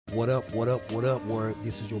What up, what up, what up, word?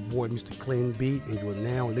 This is your boy, Mr. Clean Beat, and you're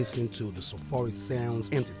now listening to the Safari Sounds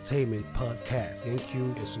Entertainment Podcast. Thank you,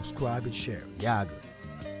 and subscribe and share. Yaga.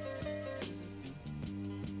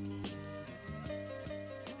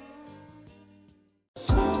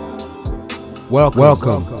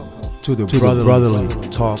 Welcome to the Brotherly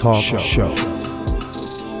Talk Show.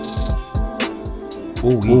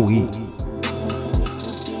 Ooh-wee.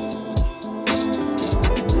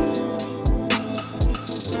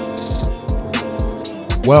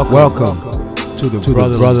 Welcome to the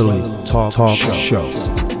Brotherly Talk Show.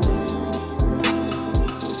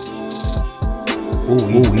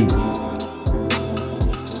 Ooh-wee.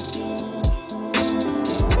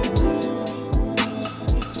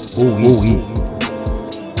 Ooh-wee.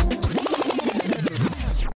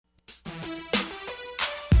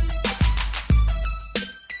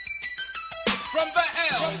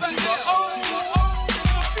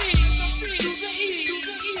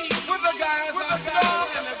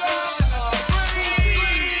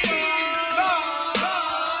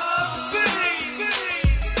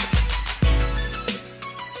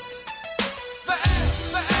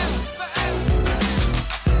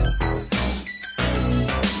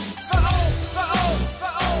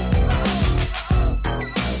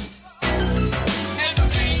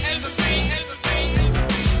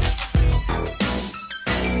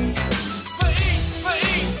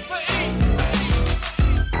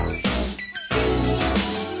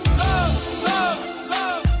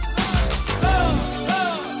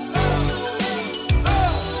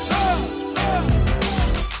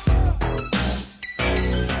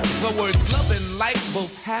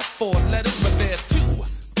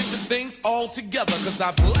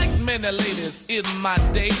 I've liked many ladies in my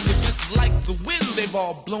day, but just like the wind, they've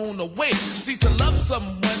all blown away. See, to love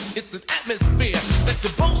someone, it's an atmosphere that you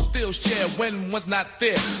both still share when one's not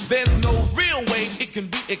there. There's no real way it can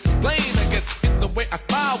be explained. I guess it's the way I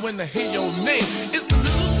smile when I hear your name. It's the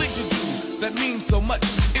little things you do that mean so much.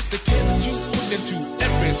 It's the care that you put into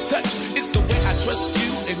every touch. It's the way I trust you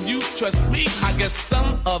and you trust me. I guess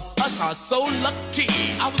some of us are so lucky.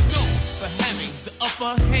 I was known for having the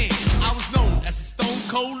upper hand. I was known as a stone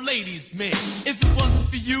cold ladies man. If it wasn't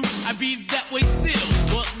for you, I'd be that way still.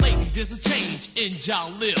 But lately there's a change in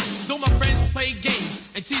y'all live. Though my friends play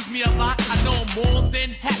games and tease me a lot, I know I'm more than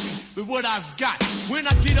happy with what I've got. When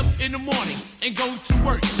I get up in the morning and go to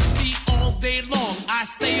work, see all day long I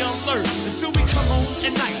stay alert until we come home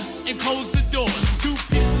at night and close the doors. Two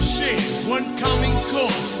people share one common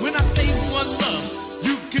cause. When I say one love,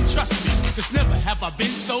 you can trust me, cause never have I been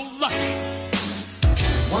so lucky.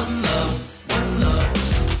 One love.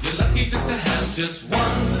 You're lucky just to have just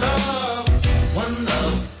one love. One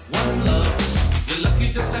love. You're lucky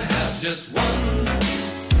just to have just one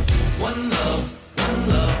love.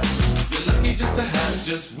 You're lucky just to have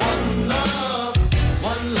just one love.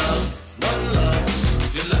 One love.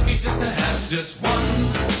 You're lucky just to have just one.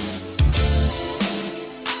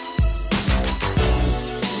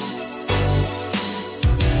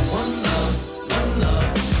 One love.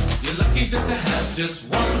 You're lucky just to have just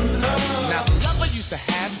one love. Now the love I used to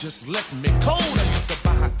have just left me cold. I used to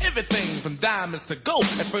buy her everything from diamonds to gold.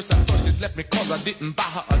 At first I thought she left me cause I didn't buy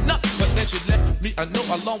her enough, but then she left me a note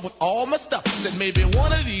along with all my stuff. Said maybe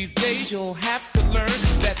one of these days you'll have to learn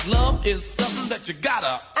that love is something that you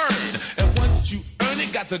gotta earn. And once you earn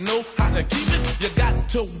it, got to know how to keep it. You got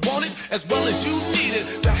to want it as well as you need it.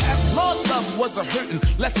 To have lost love was a hurting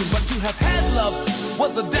lesson, but to have had love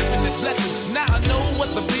was a definite blessing. Now I know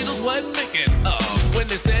what the Beatles were thinking of when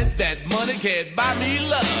they said that money can't buy me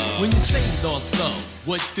love. When you say lost love,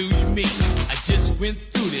 what do you mean? I just went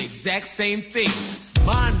through the exact same thing.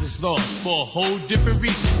 Mine was lost for a whole different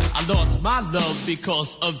reason. I lost my love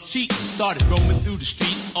because of cheating. Started roaming through the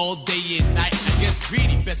streets all day and night. I guess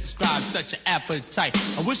greedy best describes such an appetite.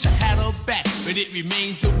 I wish I had her back, but it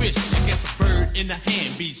remains a wish. I guess a bird in the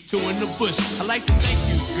hand beats two in the bush. I like to thank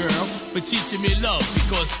you, girl, for teaching me love,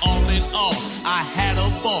 because all in all, I had a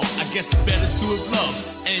ball. I guess it's better to have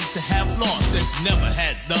loved and to have lost than to never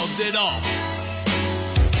had loved at all.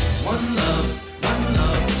 One love.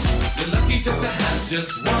 You're lucky just to have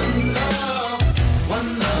just one love.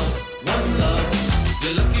 One love.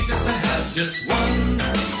 You're lucky just to have just one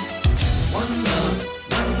love.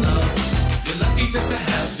 You're lucky just to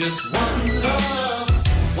have just one love.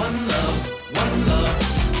 One love.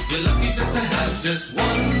 You're lucky just to have just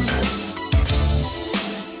one love.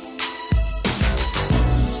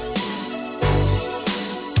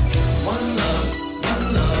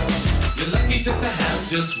 Just to have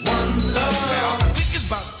just one love. Now I think it's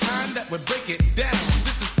about time that we break it down.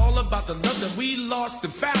 This is all about the love that we lost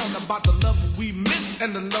and found, about the love we missed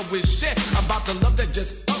and the love we shared, about the love that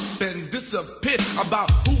just it's a pit about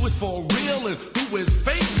who is for real and who is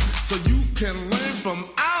fake, so you can learn from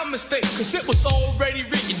our mistakes. Cause it was already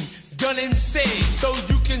written, done and said, so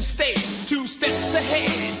you can stay 2 steps ahead.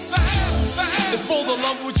 It's for the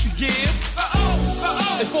love which you give,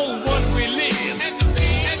 it's for the one we live,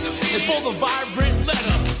 it's for the vibrant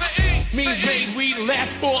letter, means made we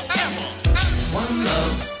last forever. One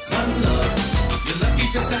love, you're lucky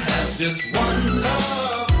just to have just one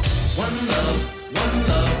love. One love,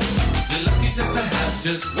 you're lucky just to have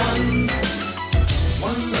just one.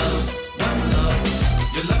 One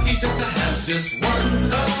love, you're lucky just to have just one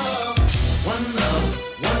love. One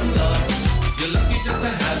love, you're lucky just to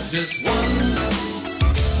have just one.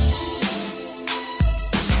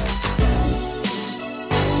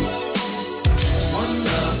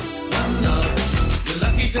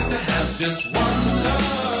 Just to have just one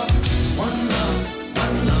love, one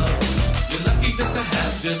love, you're lucky just to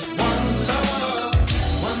have just one love,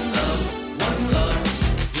 one love,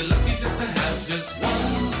 you're lucky just to have just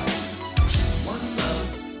one love,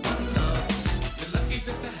 you're lucky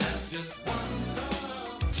just to have just one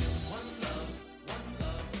love,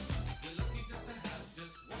 you're lucky just to have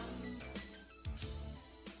just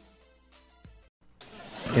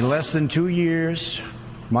one. In less than 2 years,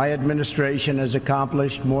 my administration has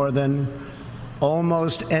accomplished more than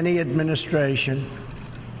almost any administration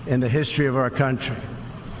in the history of our country.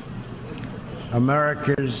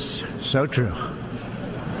 America's so true.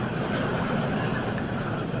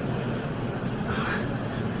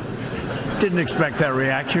 Didn't expect that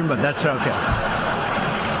reaction, but that's okay.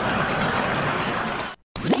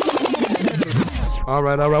 All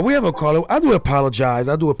right. We have a caller. I do apologize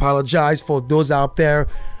for those out there,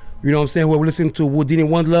 you know what I'm saying, who are listening to Woodini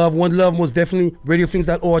One Love. One Love, most definitely,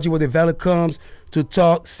 RadioThings.org, where the valor comes to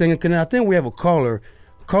talk, sing, and connect. I think we have a caller.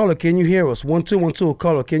 Caller, can you hear us? 1212,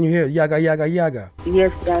 caller, can you hear? Yaga. Yes,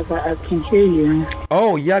 Yaga, I can hear you.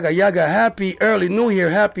 Oh, Yaga, happy early New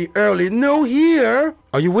Year,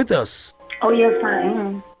 Are you with us? Oh, yes, I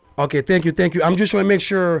am. Okay, thank you. I'm just trying to make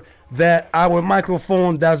sure that our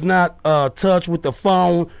microphone does not touch with the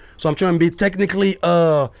phone. So I'm trying to be technically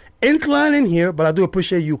inclined in here, but I do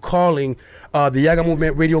appreciate you calling the Yaga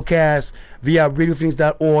Movement Radiocast via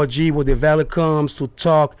RadioThings.org, where the valor comes to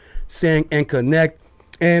talk, sing, and connect.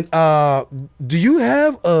 And do you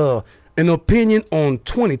have an opinion on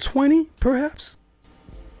 2020, perhaps?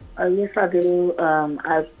 Yes, I do.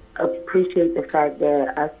 I appreciate the fact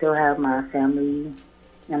that I still have my family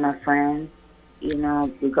and my friends, you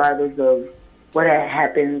know, regardless of what had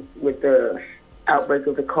happened with the outbreak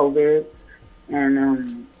of the COVID. And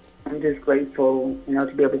I'm just grateful, you know,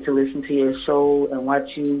 to be able to listen to your show and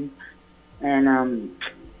watch you and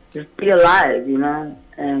just be alive, you know.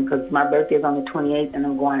 And because my birthday is on the 28th and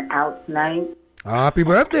I'm going out tonight. Happy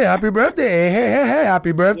birthday. Hey,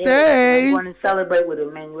 happy birthday. Yeah, I'm going to celebrate with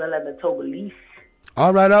Emmanuel at the Togolese.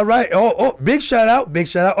 All right. Oh, big shout out.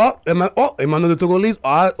 Oh, Emmanuel Togolese.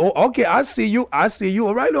 Oh, okay, I see you.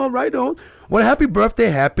 All right on. Well, happy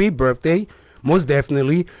birthday. Most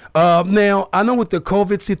definitely. Now, I know with the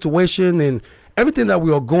COVID situation and everything that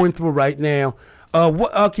we are going through right now,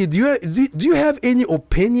 do you have any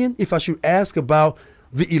opinion, if I should ask, about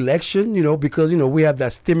the election? You know, because, you know, we have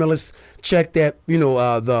that stimulus check that, you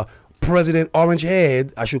know, the President Orange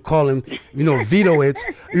Head, I should call him, you know, veto it,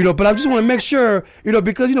 you know, but I just want to make sure, you know,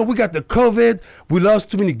 because, you know, we got the COVID, we lost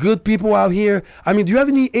too many good people out here. I mean, do you have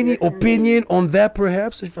any opinion on that,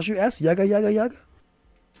 perhaps, if I should ask? Yaga?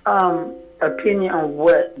 Opinion on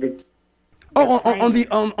what?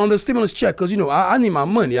 On the stimulus check, because, you know, I need my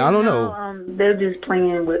money. I don't know. They're just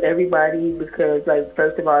playing with everybody because, like,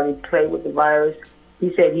 first of all, they played with the virus.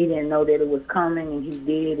 He said he didn't know that it was coming, and he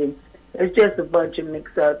did, and it's just a bunch of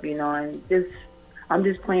mix-up, you know, and I'm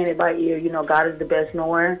just playing it by ear. You know, God is the best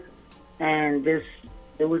knower, and just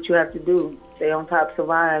do what you have to do. Stay on top,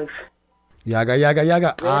 survive. Yaga.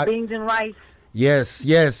 Red beans and rice. Yes,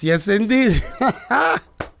 indeed.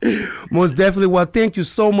 Most definitely. Well, thank you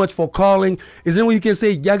so much for calling. Is there anyone you can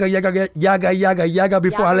say yaga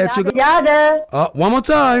before I let you go? Yaga. One more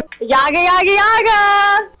time.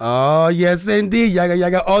 Yaga. Oh, yes, indeed.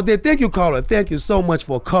 Yaga. Oh, thank you, caller. Thank you so much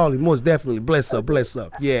for calling. Most definitely. Bless up.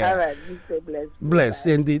 Yeah. All right. You say bless. Bless,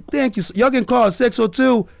 indeed. Thank you. Y'all can call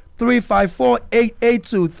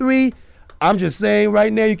 602-354-8823. I'm just saying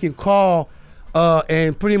right now you can call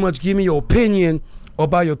and pretty much give me your opinion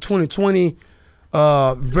about your 2020.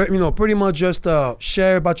 Pretty much just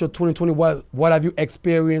share about your 2020. What have you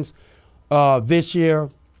experienced this year?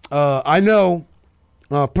 I know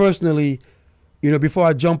personally, you know, before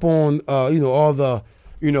I jump on, all the,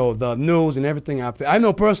 the news and everything out there. I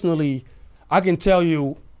know personally, I can tell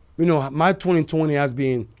you, you know, my 2020 has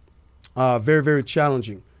been very, very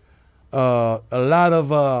challenging. A lot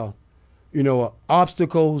of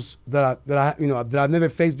obstacles that I've never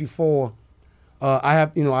faced before.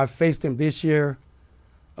 I've faced them this year.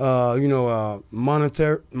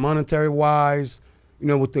 Monetary wise,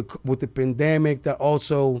 with the pandemic that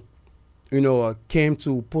also, came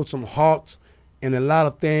to put some halt in a lot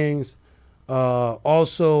of things.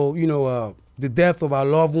 Also, the death of our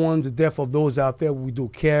loved ones, the death of those out there we do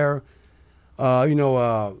care.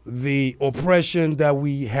 The oppression that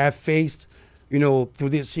we have faced, through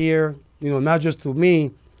this year, not just through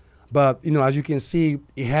me, but, as you can see,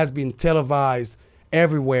 it has been televised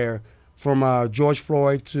everywhere, from George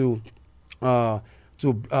Floyd to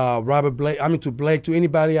Robert Blake. I mean, to Blake, to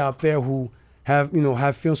anybody out there who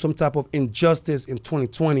have felt some type of injustice in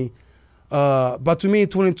 2020. But to me,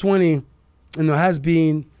 2020, has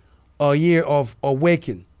been a year of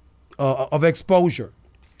awakening, of exposure.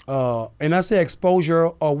 And I say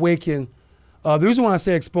exposure, awaken. The reason why I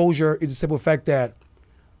say exposure is the simple fact that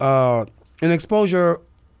an exposure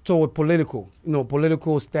toward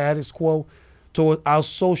political status quo, toward our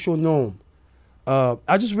social norm.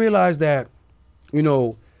 I just realized that,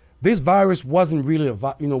 this virus wasn't really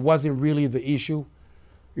the issue.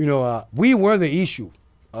 We were the issue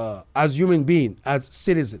as human beings, as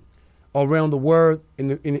citizens around the world, in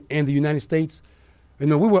the United States. We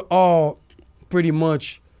were all pretty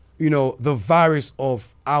much, the virus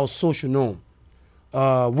of our social norm.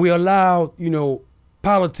 We allowed,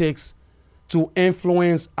 politics to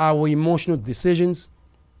influence our emotional decisions.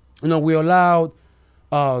 We allowed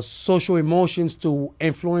social emotions to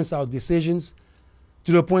influence our decisions,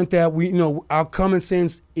 to the point that our common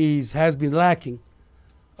sense has been lacking.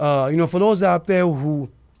 For those out there who,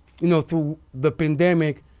 through the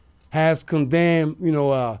pandemic, has condemned,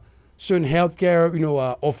 certain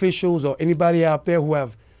healthcare, officials or anybody out there who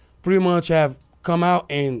have pretty much have come out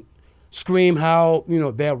and scream how,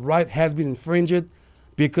 their right has been infringed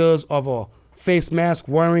because of a face mask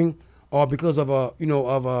wearing, or because of a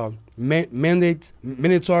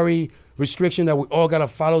mandatory restriction that we all gotta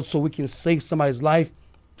follow so we can save somebody's life.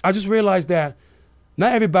 I just realized that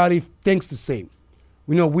not everybody thinks the same.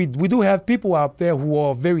 We do have people out there who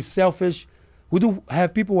are very selfish. We do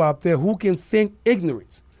have people out there who can think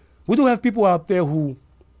ignorance. We do have people out there who,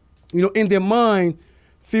 in their mind,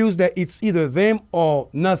 feels that it's either them or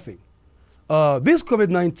nothing. This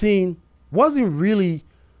COVID-19 wasn't really,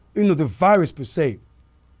 the virus per se.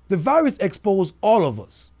 The virus exposed all of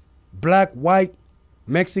us, black, white,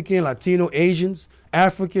 Mexican, Latino, Asians,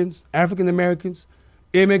 Africans, African Americans,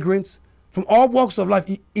 immigrants, from all walks of life.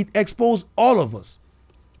 It exposed all of us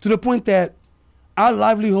to the point that our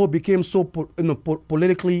livelihood became so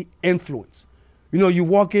politically influenced. You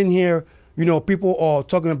walk in here, people are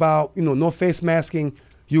talking about, no face masking.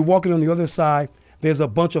 You're walking on the other side, there's a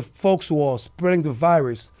bunch of folks who are spreading the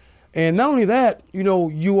virus. And not only that,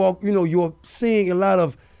 you're seeing a lot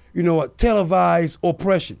of, televised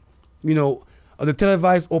oppression, the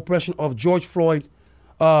televised oppression of George Floyd,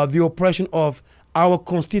 the oppression of our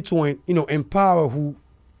constituent, in power, who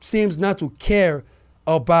seems not to care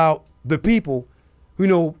about the people.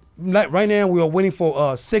 Right now we are waiting for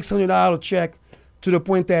a $600 check, to the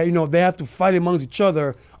point that, they have to fight amongst each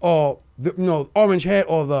other, or the, orange head,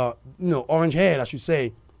 or the, orange head, I should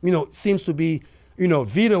say, seems to be,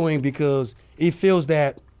 vetoing because it feels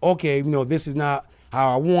that, okay, this is not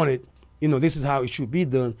how I want it, this is how it should be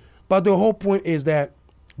done. But the whole point is that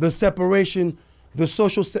the separation, the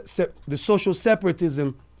social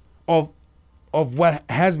separatism of what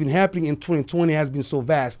has been happening in 2020 has been so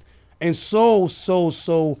vast and so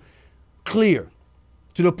clear,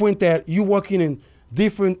 to the point that you're working in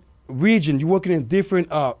different regions, you're working in different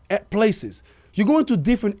places. You're going to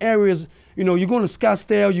different areas, you're going to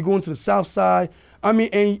Scottsdale, you're going to the South Side.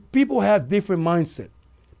 And people have different mindset.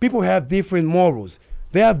 People have different morals.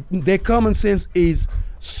 Their common sense is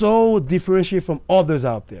so differentiated from others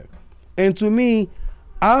out there. And to me,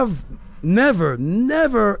 I've never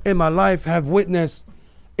in my life have witnessed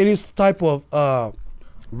any type of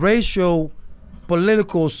racial,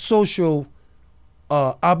 political, social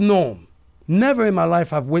abnorm. Never in my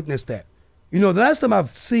life have witnessed that. The last time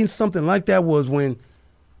I've seen something like that was when,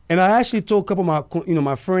 and I actually told a couple of my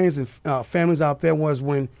my friends and families out there, was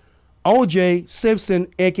when O.J. Simpson,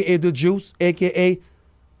 aka the Juice, aka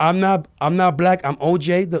I'm not black, I'm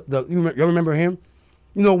O.J. You remember him?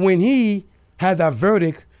 When he had that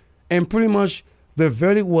verdict, and pretty much the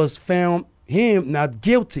verdict was found him not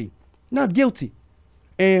guilty.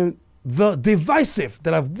 And the divisive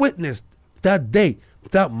that I've witnessed that day,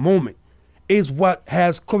 that moment, is what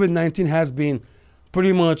has COVID-19 has been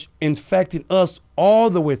pretty much infecting us all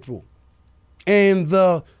the way through. And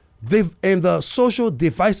the and the social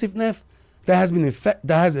divisiveness that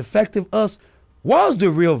has affected us was the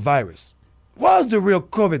real virus. Was the real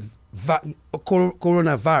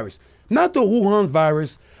coronavirus. Not the Wuhan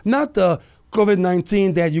virus, not the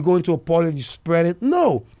COVID-19 that you go into a party and you spread it.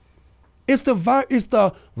 No. It's the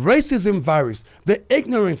racism virus, the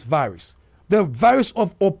ignorance virus, the virus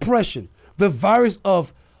of oppression, the virus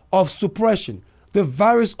of suppression, the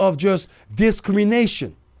virus of just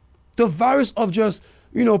discrimination, the virus of just,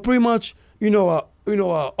 pretty much,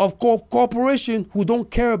 of corporation who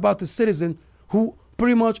don't care about the citizen, who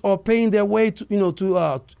pretty much are paying their way to,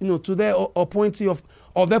 to their appointee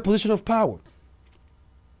of their position of power.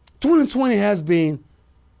 2020 has been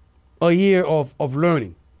a year of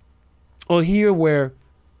learning, a year where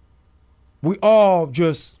we all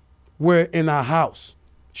just were in our house,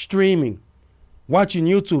 streaming, watching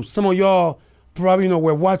YouTube. Some of y'all probably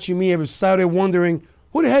were watching me every Saturday wondering,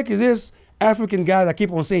 who the heck is this African guy that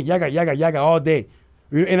keep on saying yaga, yaga, yaga all day?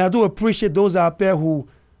 And I do appreciate those out there who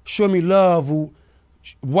show me love, who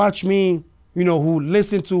watch me, who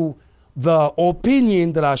listen to the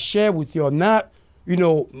opinion that I share with you, not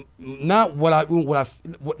not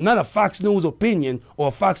not a Fox News opinion or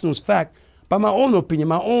a Fox News fact, but my own opinion,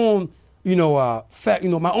 my own, fact,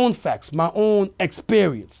 my own facts, my own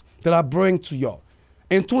experience that I bring to y'all.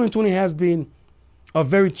 And 2020 has been a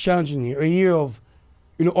very challenging year, a year of,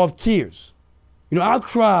 of tears. I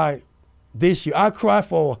cried this year. I cried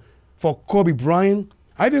for Kobe Bryant.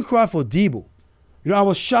 I even cried for Debo. I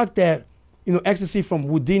was shocked that, ecstasy from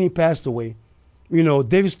Houdini passed away.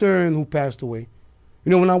 David Stern who passed away.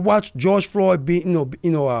 When I watched George Floyd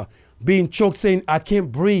being choked, saying, "I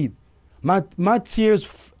can't breathe," my tears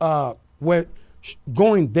were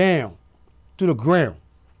going down to the ground,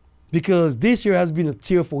 because this year has been a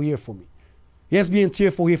tearful year for me. It has been a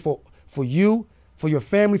tearful year for you, for your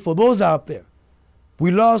family, for those out there. We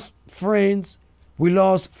lost friends, we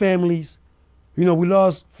lost families, we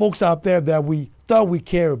lost folks out there that we thought we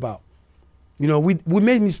cared about. We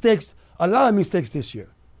made mistakes, a lot of mistakes this year.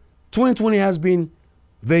 2020 has been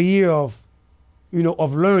the year of,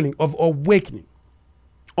 of learning, of awakening.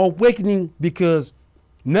 Awakening because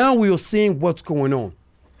now we are seeing what's going on.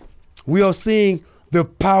 We are seeing the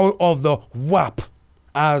power of the WAP,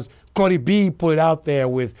 as Cardi B put it out there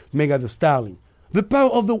with Megan Thee Stallion. The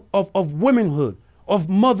power of womanhood, of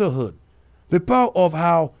motherhood. The power of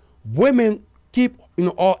how women keep,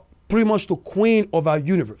 are pretty much the queen of our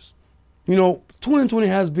universe. 2020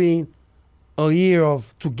 has been a year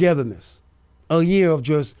of togetherness, a year of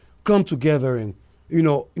just come together and,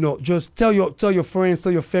 just tell your friends,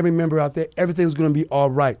 tell your family member out there, everything's going to be all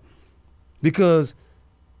right. Because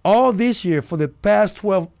all this year, for the past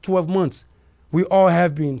 12 months, we all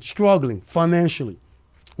have been struggling financially.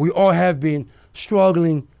 We all have been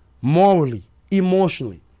struggling morally,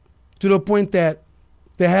 emotionally, to the point that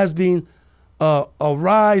there has been a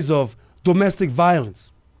rise of domestic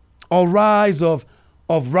violence, a rise of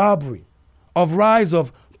robbery, a rise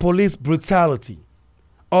of police brutality,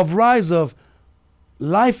 a rise of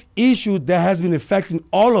life issue that has been affecting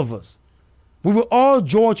all of us. We were all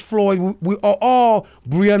George Floyd. We are all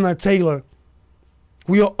Breonna Taylor.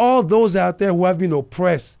 We are all those out there who have been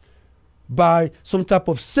oppressed by some type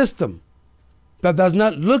of system that does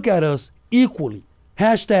not look at us equally.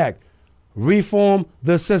 Hashtag reform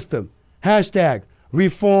the system. Hashtag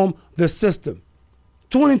reform the system.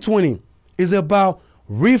 2020 is about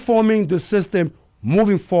reforming the system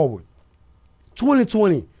moving forward.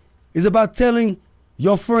 2020 is about telling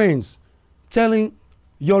your friends, telling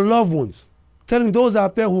your loved ones, telling those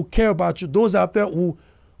out there who care about you, those out there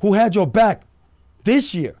who had your back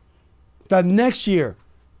this year, that next year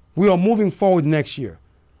we are moving forward next year.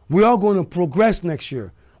 We are going to progress next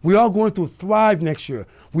year. We are going to thrive next year.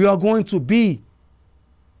 We are going to be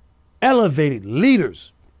elevated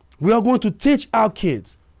leaders. We are going to teach our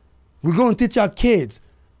kids. We're going to teach our kids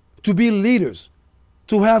to be leaders,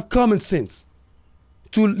 to have common sense,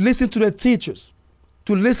 to listen to their teachers,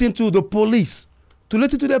 to listen to the police, to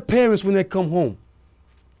listen to their parents when they come home.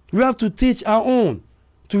 We have to teach our own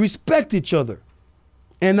to respect each other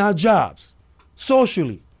and our jobs,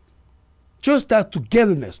 socially. Just that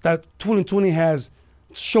togetherness that 2020 has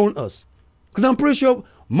shown us. Because I'm pretty sure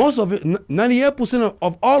most of it, 98%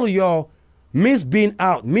 of all of y'all miss being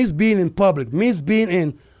out, miss being in public, miss being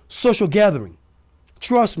in social gathering.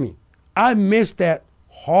 Trust me, I miss that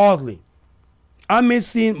hardly. I miss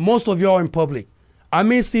seeing most of y'all in public. I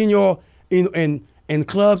miss seeing y'all in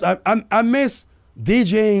clubs. I miss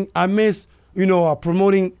DJing. I miss,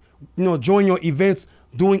 promoting, joining your events,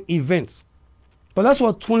 doing events. But that's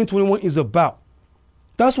what 2021 is about.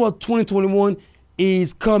 That's what 2021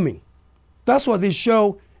 is coming. That's what this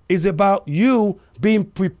show is about you being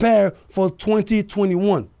prepared for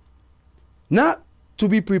 2021. Not to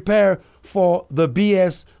be prepared for the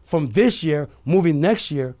BS from this year, moving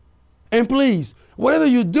next year. And please, whatever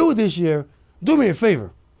you do this year, do me a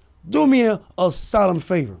favor. Do me a solemn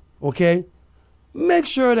favor, okay? Make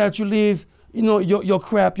sure that you leave, your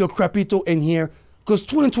crapito in here, because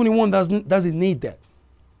 2021 doesn't need that.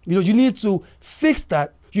 You need to fix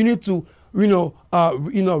that. You need to, redeem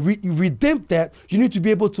that. You need to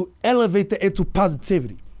be able to elevate that into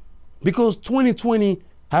positivity, because 2020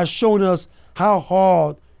 has shown us how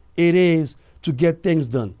hard it is to get things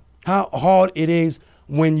done. How hard it is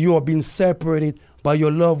when you are being separated by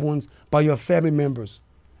your loved ones, by your family members.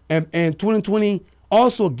 And 2020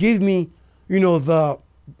 also gave me, the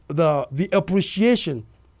appreciation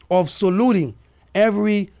of saluting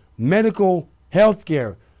every medical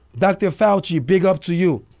healthcare. Dr. Fauci, big up to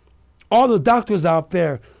you. All the doctors out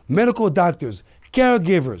there, medical doctors,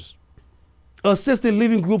 caregivers, assisted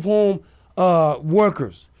living group home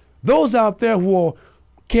workers, those out there who are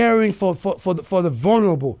caring for the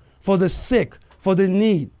vulnerable, for the sick, for the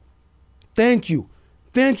need. Thank you.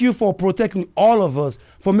 Thank you for protecting all of us,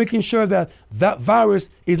 for making sure that virus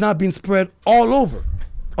is not being spread all over.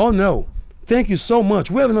 Oh, no. Thank you so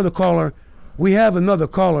much. We have another caller.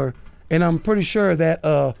 And I'm pretty sure that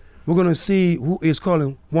we're going to see who is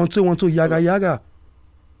calling. 1212, Yaga Yaga.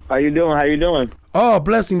 How you doing? Oh,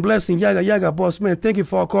 blessing, Yaga Yaga, boss man. Thank you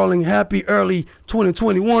for calling. Happy early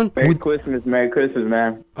 2021. Merry Christmas,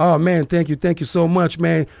 man. Oh man, thank you so much,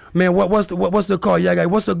 man. Man, what's the call, Yaga?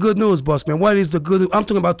 What's the good news, boss man? What is the good news? I'm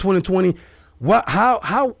talking about 2020. What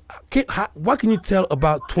can you tell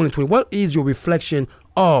about 2020? What is your reflection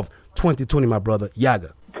of 2020, my brother,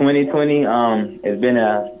 Yaga? 2020 has been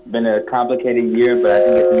a complicated year, but I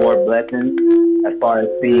think it's more blessings as far as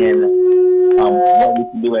seeing what we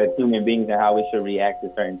can do as human beings and how we should react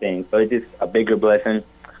to certain things. So it's just a bigger blessing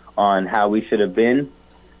on how we should have been.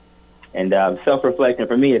 And self-reflection,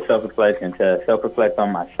 for me, is self-reflection, to self-reflect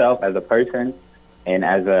on myself as a person and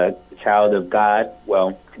as a child of God.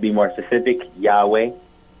 Well, to be more specific, Yahweh.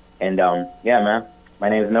 And yeah, man, my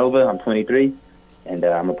name is Nova. I'm 23, and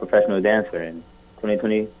I'm a professional dancer. And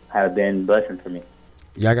 2020 has been blessings for me.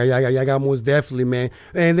 Yaga, most definitely, man.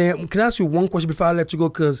 And then can I ask you one question before I let you go?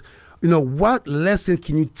 Because what lesson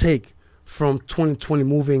can you take from 2020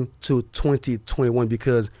 moving to 2021?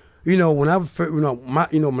 Because when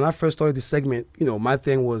I first started this segment, my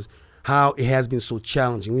thing was how it has been so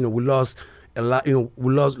challenging. We lost a lot.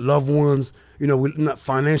 We lost loved ones.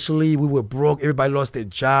 Financially we were broke. Everybody lost their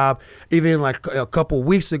job. Even like a couple of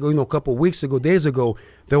weeks ago, days ago,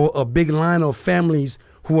 there were a big line of families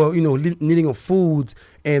who are needing of food,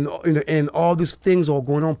 and all these things are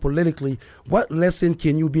going on politically. What lesson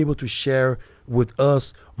can you be able to share with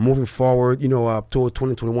us moving forward, toward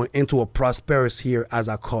 2021 into a prosperous year, as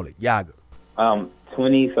I call it, Yaga? So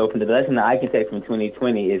from the lesson that I can take from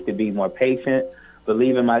 2020 is to be more patient,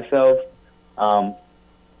 believe in myself,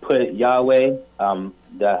 put Yahweh, my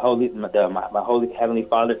holy heavenly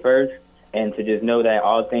Father first, and to just know that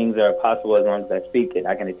all things are possible as long as I speak it,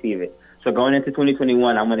 I can achieve it. So going into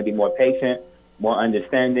 2021, I'm going to be more patient, more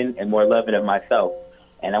understanding, and more loving of myself.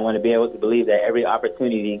 And I want to be able to believe that every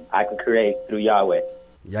opportunity I can create through Yahweh.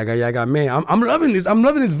 Yaga, man, I'm loving this. I'm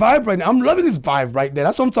loving this vibe right now. I'm loving this vibe right there.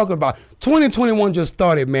 That's what I'm talking about. 2021 just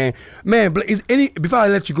started, man. Man, before I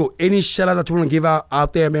let you go, any shout out that you want to give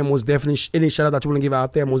out there, man? Most definitely. Any shout out that you want to give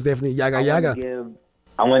out there? Most definitely, Yaga.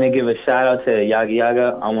 I want to give a shout out to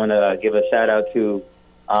Yaga. I want to give a shout out to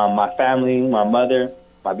my family, my mother,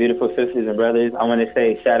 my beautiful sisters and brothers. I want to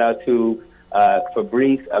say shout out to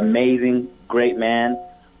Fabrice, amazing, great man.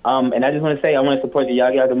 And I just want to say I want to support the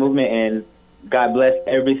Yaga movement, and God bless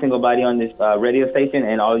every single body on this radio station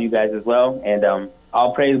and all you guys as well. And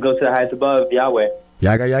all praise goes to the highest above, Yahweh.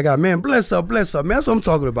 Yaga, man, bless up, man. That's what I'm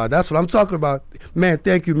talking about. That's what I'm talking about. Man,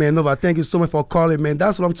 thank you, man. Nova, thank you so much for calling, man.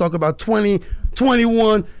 That's what I'm talking about.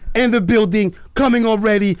 2021 in the building, coming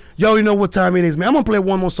already. You already know what time it is, man. I'm going to play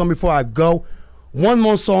one more song before I go.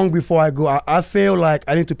 I feel like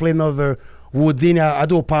I need to play another Woodini. I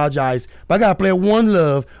do apologize, but I gotta play One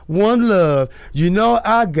Love.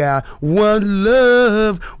 I got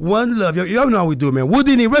one love. You know how we do, man.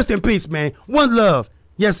 Woodini, rest in peace, man. One love.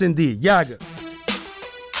 Yes, indeed. Yaga.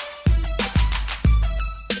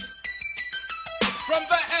 From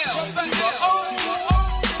the L to the O to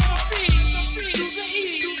the B to the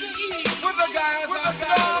E, with the guys are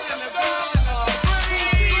strong and the girls are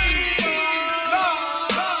free.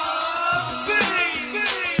 Love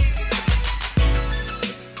City.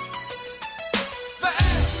 The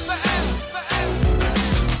L,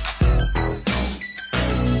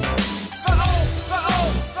 the O,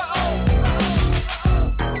 the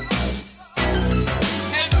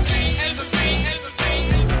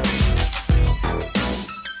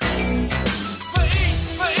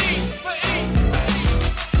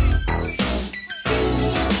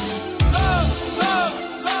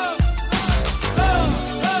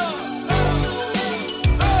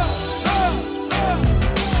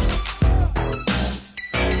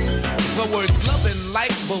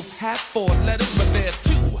both have 4 letters, but they're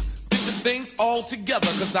 2 different things altogether.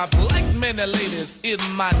 Cause I've liked many ladies in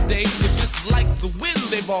my day. It's just like the wind,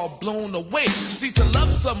 they've all blown away. See, to love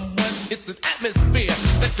someone, it's an atmosphere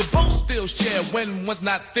that you both still share when one's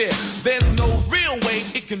not there. There's no real way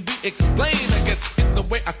it can be explained. I guess it's the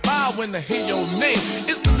way I smile when I hear your name.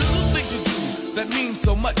 It's the little things you do that mean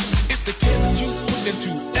so much. It's the care that you put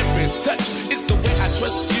into every touch. It's the way I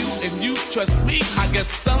trust you and you trust me. I guess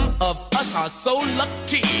some of us are so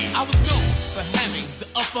lucky. I was known for having the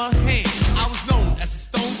upper hand. I was known as a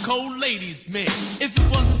stone cold ladies man. If it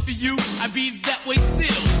wasn't for you, I'd be that way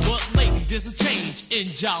still. But lately there's a change in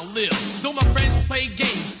Jalil. Though my friends play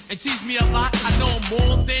games and tease me a lot, I know I'm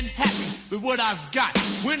more than happy with what I've got.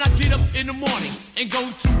 When I get up in the morning and go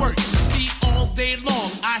to work, see, all day long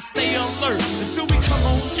I stay alert until we come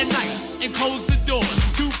home at night and close the doors.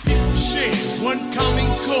 2 people share one common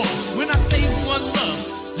cause. When I say one love,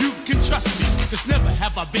 you can trust me, cause never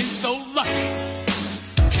have I been so lucky.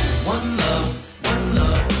 One love, one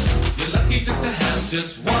love. You're lucky just to have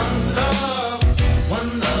just one love.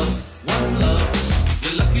 One love, one love.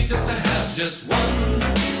 You're lucky just to have just one.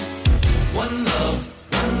 One love,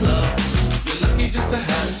 one love. You're lucky just to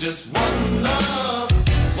have just one love.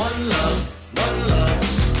 One love, one love.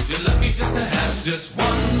 You're lucky just to have just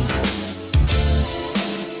one.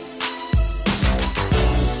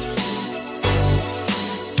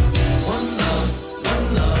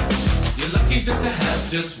 Just to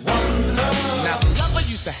have just one love. Now the love I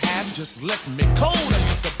used to have just left me cold. I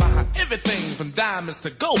used to buy her everything from diamonds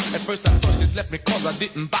to gold. At first I thought she left me cause I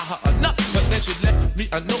didn't buy her enough. But then she left me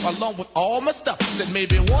a note along with all my stuff. Said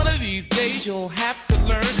maybe one of these days you'll have to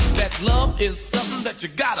learn that love is something that you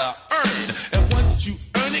gotta earn. And once you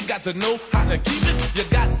earn it, got to know how to keep it. You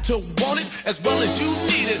got to want it as well as you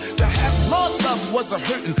need it. To have lost love was a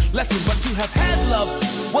hurting lesson, but to have had love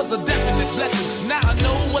was a definite blessing. Now I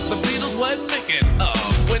know what the Beatles were thinking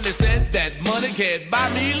of when they said that money can't buy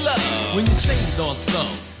me love. When you say lost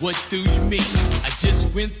love, what do you mean? I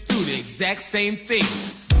just went through the exact same thing.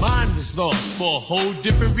 Mine was lost for a whole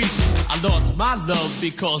different reason. I lost my love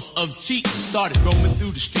because of cheating. Started roaming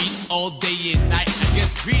through the streets all day and night. I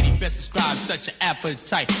guess greedy best describes such an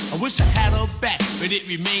appetite. I wish I had her back, but it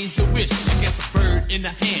remains a wish. I guess a bird in the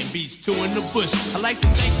hand beats 2 in the bush. I'd like to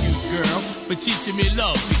thank you, girl, for teaching me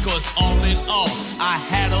love, because all in all, I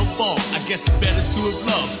had a ball. I guess it's better to have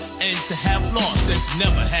loved and to have lost than to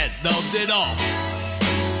never had loved at all.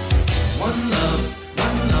 One love,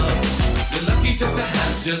 one love. You're lucky just to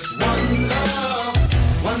have just one love.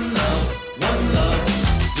 One love, one love.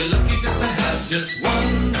 You're lucky just to have just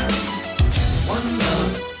one. One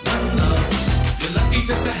love, one love. You're lucky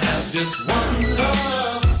just to have just one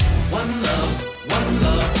love. One love, one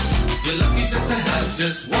love. You're lucky just to have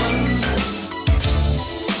just one.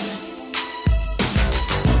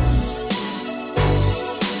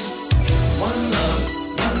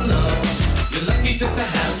 Just to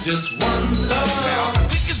have just one love. Now I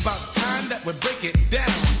think it's about time that we break it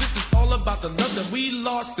down. This is all about the love that we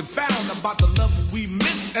lost and found, about the love we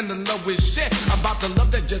missed and the love we shared, about the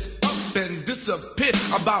love that just up and disappeared,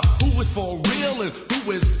 about who is for real and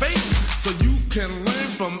who is fake, so you can learn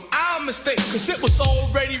from our mistakes. Cause it was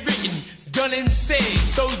already written, done and said,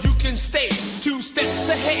 so you can stay 2 steps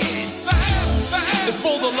ahead. It's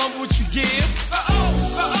for the love which you give,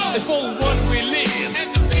 it's for the one we live.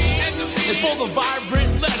 It's for the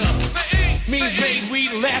vibrant letter, means may we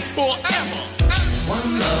last forever.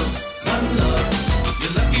 One love, one love.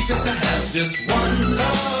 You're lucky just to have just one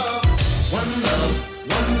love. One love,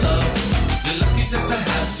 one love. You're lucky just to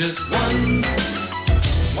have just one.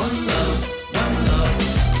 One love, one love.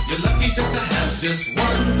 You're lucky just to have just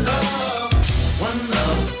one love. One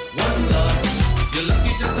love, one love. You're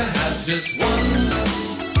lucky just to have just one.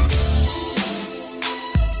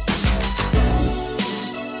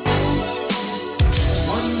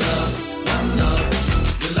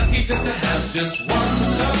 Just to have just one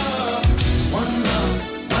love, one love,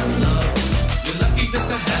 one love. You're lucky just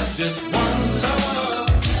to have just one love,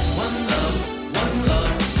 one love, one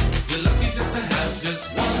love. You're lucky just to have just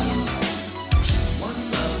one. One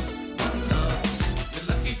love, one love. You're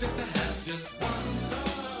lucky just to have just one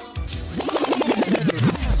love.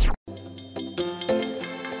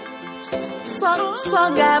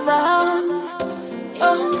 Sogava,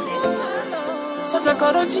 oh,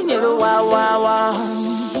 Sogakoro Chinelo, wow.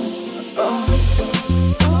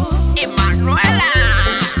 Emanuela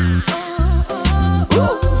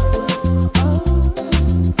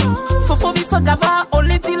Fofo Bisogava,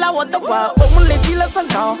 Oletila Watova, Omuletila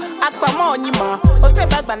Sanka, Aquama Onima,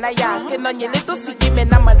 Osebagbanaya, Kenanya Leto Sikime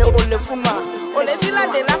Namade Olefuma, Oletila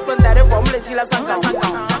de la Plondare, Omuletila Sanka,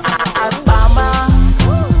 Akbama,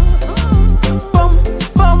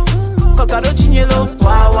 kokaro chinyelo,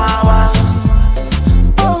 wa wa wa.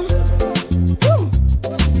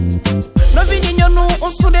 No vini no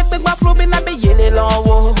unsude pegba flo be na be yele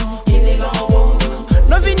lowo.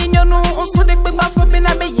 No vini no unsude pegba flo be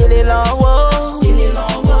na be yele lowo.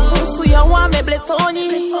 Unsu ya wa me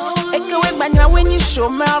bletoni. Eke we gbanya when you show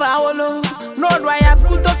me rawolo. No dwa ya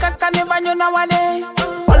kuto kakane vanyo na wale.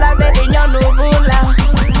 Ola be de nyanu bula.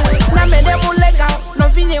 Na me de mulega no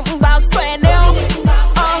vini mba swene.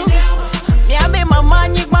 Mi abe mama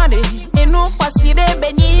nyigmane inu pasire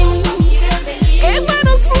beni.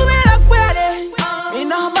 Egmanu sure la kwade.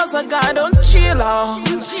 Ina mazaga don't chill out.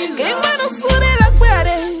 Egmanu sure la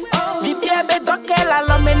kwade. Bibi ebe doke la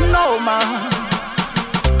lo me no ma.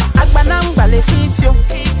 Agbanam bale fifio.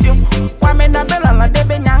 Wame na bela la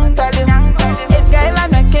debe nyangale. Egela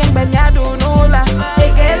na kengbe miadu nula.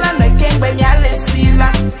 Egela na kengbe miale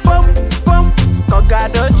sila. Pum pum.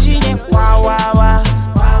 Kogado chinye wa wa wa.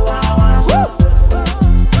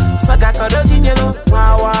 Saga kodo chinye lo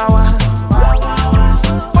wa wa wa.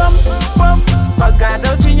 Pum pum.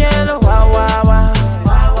 Kogado chinye lo wa wa wa.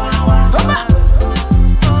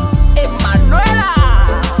 Emanuela.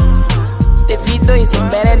 The video is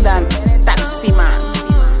better than Taxi Man.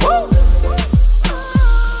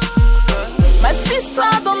 My sister,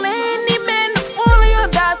 don't let any man fool you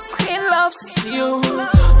that he loves you.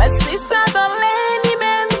 My sister, don't let any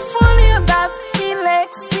man fool you that he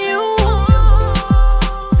likes you.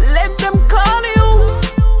 Let them call you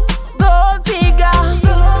gold digger.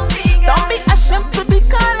 Don't be ashamed to be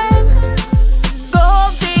calling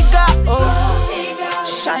gold digger. Oh,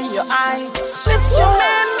 shine your eye. Let your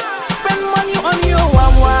man spend money on you.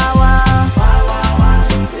 Wah, wah, wah.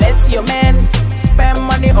 Let your man spend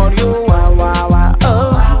money on you. Wah, wah, wah. Oh.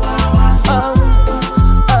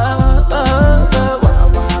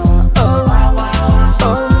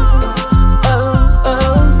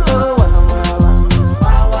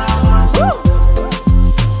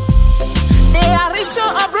 They are rich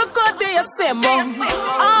or broke, they are same.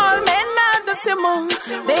 All men are the same.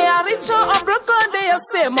 They are rich or broke, they are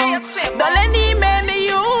same. Don't any man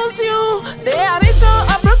use you. They are rich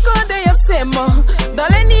or broke, they are same.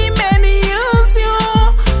 Don't any man use you.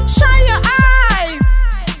 Shine your eyes.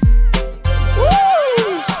 Woo!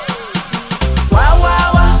 Wow, wow,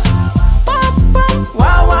 wow. Pum, pum.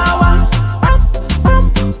 Wow, wow, wow. Pum, pum.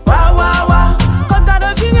 Wow, wow, wow. Kogado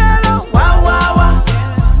chinyelo. Wow, wow, wow.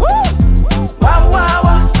 Woo! Wow, wow,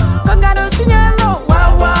 wow. Kogado chinyelo.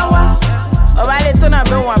 Wow, wow, wow. Obale tona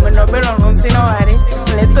be wa me no be lo nsi no hari.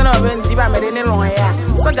 Le tona be ndi ba me de ne lo ya.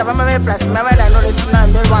 So jaba ma be place ma ba da no le tona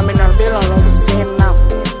be wa me no be lo nsi now.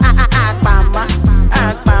 Akpama,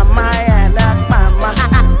 akpama ya na akpama,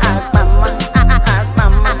 akpama,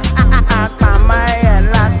 akpama, akpama ya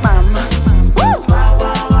na akpama. Woo!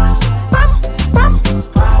 Pam, pam.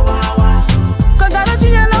 Kogado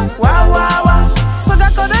chinyelo. Wow, wow, wow. Soga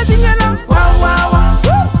kodo chinyelo. Wow, wow, wow.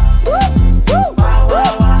 Woo! Woo! Woo!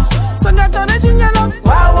 Soga kodo chinyelo.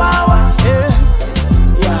 Wow, wow, wow.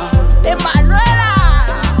 Yeah. Emanuela.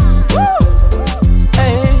 Woo!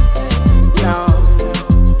 Hey. Yeah.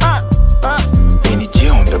 Benny G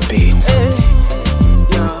on the beat. Hey.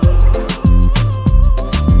 Yeah.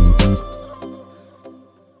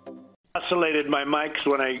 Oscillated my mics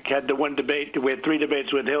when I had the one debate. We had 3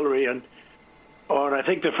 debates with Hillary, and on I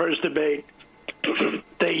think the first debate,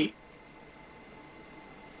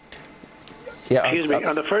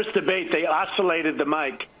 on the first debate they oscillated the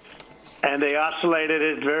mic, and they oscillated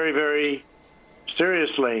it very, very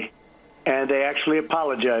seriously, and they actually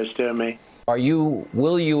apologized to me.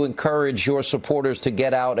 Will you encourage your supporters to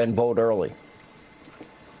get out and vote early?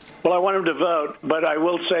 Well, I want them to vote, but I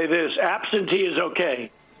will say this: absentee is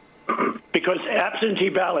okay, because absentee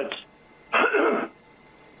ballots,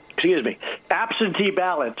 absentee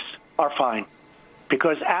ballots are fine,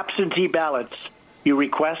 because absentee ballots, you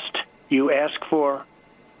request, you ask for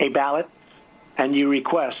a ballot, and you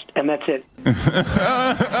request, and that's it.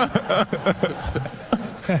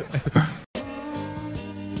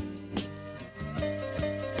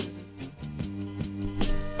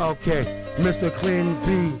 Okay, Mr. Clinton B,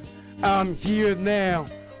 I'm here now.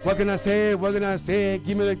 What can I say? What can I say?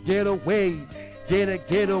 Give me the getaway.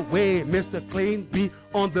 Get away. Mr. Clinton B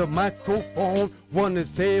on the microphone. Wanna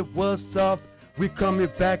say what's up? We coming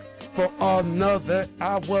back for another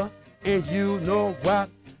hour. And you know what?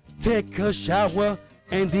 Take a shower.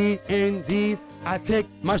 Indeed, I take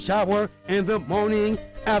my shower in the morning,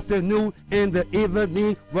 afternoon, in the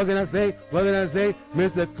evening. What can I say? What can I say?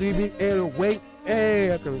 Mr. Clinton B, away.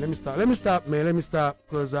 Hey, okay, let me stop, man. Let me stop,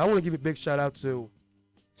 because I want to give a big shout out to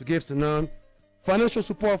Gifts to None. Financial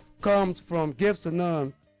support comes from Gifts to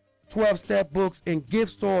None 12-step books and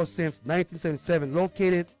gift store since 1977,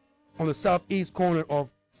 located on the southeast corner of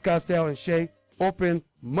Scottsdale and Shea. Open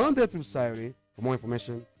Monday through Saturday. For more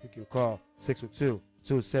information, you can call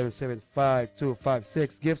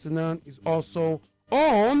 602-277-5256. Gifts and None is also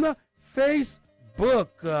on Facebook.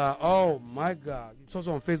 Oh my God, it's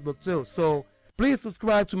also on Facebook too. So please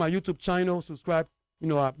subscribe to my YouTube channel. Subscribe. You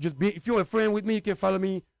know, if you're a friend with me, you can follow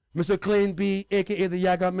me, Mr. Clean B, aka the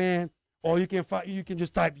Yaga Man, or you can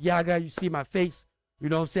just type Yaga. You see my face. You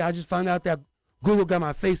know what I'm saying? I just found out that Google got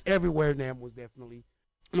my face everywhere now, most definitely.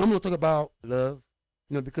 And I'm gonna talk about love,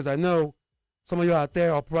 you know, because I know some of you out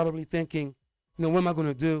there are probably thinking, you know, what am I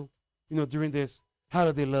gonna do, you know, during this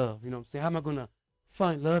holiday love? You know what I'm saying? How am I gonna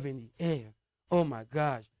find love in the air? Oh my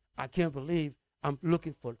gosh, I can't believe I'm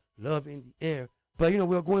looking for love in the air. But you know,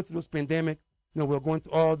 we're going through this pandemic. You know, we're going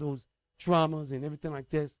through all those traumas and everything like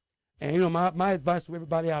this. And you know, my advice to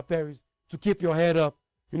everybody out there is to keep your head up.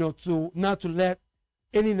 You know, to not to let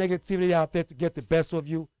any negativity out there to get the best of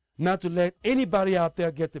you. Not to let anybody out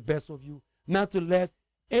there get the best of you. Not to let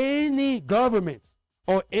any government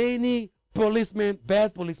or any policeman,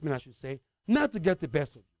 bad policeman I should say, not to get the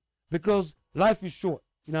best of you. Because life is short,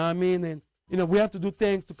 you know what I mean? And, you know, we have to do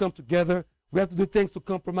things to come together. We have to do things to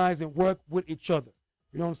compromise and work with each other.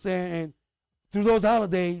 You know what I'm saying? And through those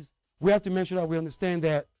holidays, we have to make sure that we understand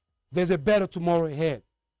that there's a better tomorrow ahead.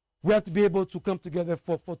 We have to be able to come together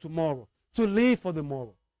for tomorrow, to live for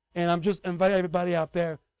tomorrow. And I'm just inviting everybody out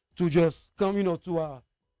there to just come, you know, to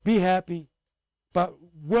be happy, but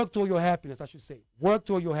work toward your happiness, I should say. Work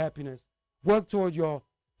toward your happiness. Work toward your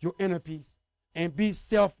inner peace. And be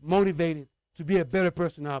self-motivated to be a better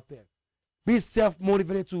person out there. Be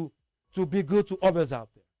self-motivated to be good to others out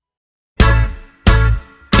there.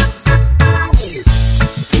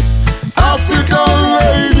 African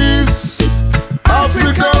ladies,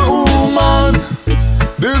 African woman,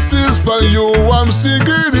 this is for you, I'm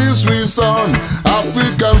singing this sweet song.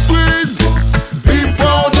 African queen, be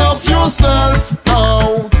proud of yourself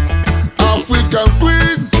now. African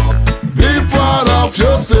queen, be proud of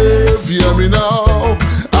yourself, hear me now.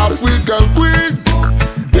 African queen,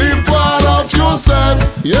 be proud of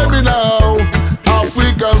yourself, hear me now.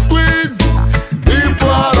 African queen, be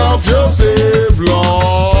proud of yourself,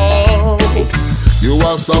 Lord. You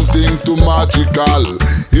are something too magical,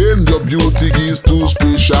 and your beauty is too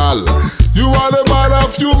special. You are the man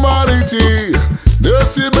of humanity, the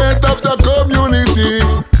cement of the community.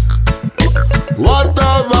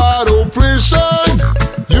 Whatever oppression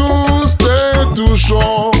you stand to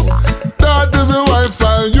show, that is the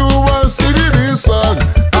Wi-Fi you are singing this song.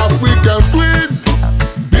 African queen,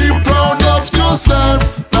 be proud of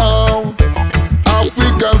yourself now.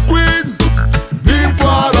 African queen, be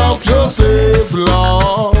proud of yourself,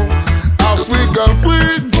 Lord. African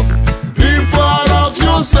queen, be proud of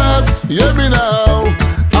yourself, hear me now.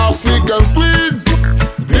 African queen,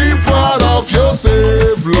 be proud of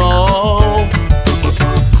yourself, Lord.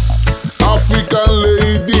 African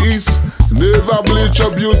ladies, never bleach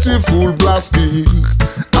your beautiful black skin.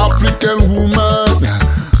 African woman,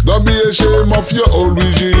 don't be ashamed of your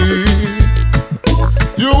origin.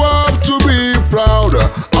 You have to be proud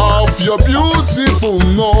of your beautiful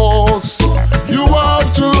nose. You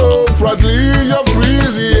have to love proudly your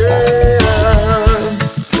frizzy hair.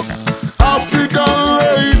 African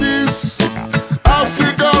ladies,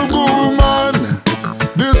 African woman,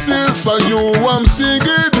 this is for you, I'm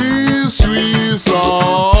singing this sweet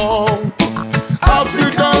song.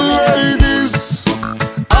 African ladies,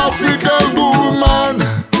 African woman,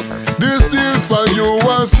 this is for you,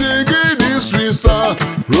 I'm singing this sweet song.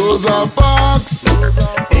 Rosa Parks is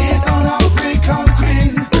an African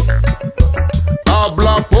queen.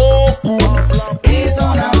 Abla Poku Is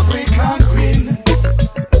an African queen.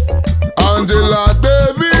 Angela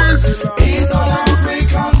Davis Is an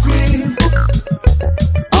African queen.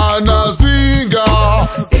 Anna Zinga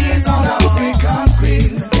Is an African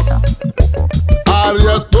queen.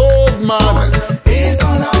 Harriet Tubman Is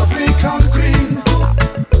an African queen.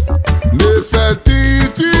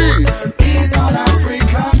 Nefertiti Is an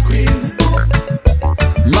African queen.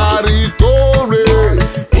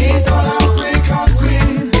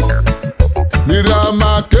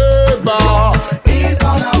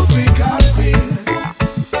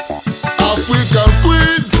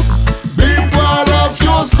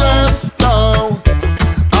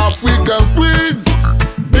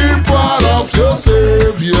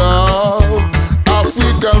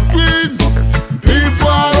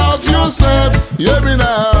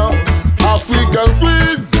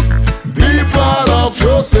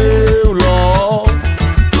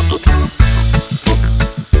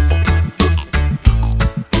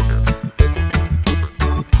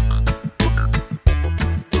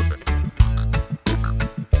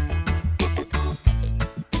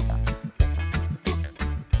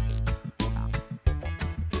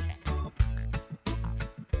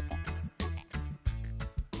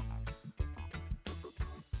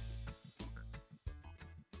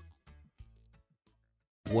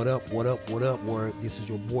 What up, what up, what up, word? This is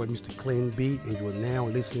your boy, Mr. Clean B, and you're now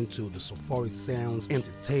listening to the Safari Sounds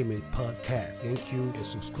Entertainment Podcast. Thank you, and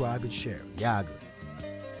subscribe and share. Yaga.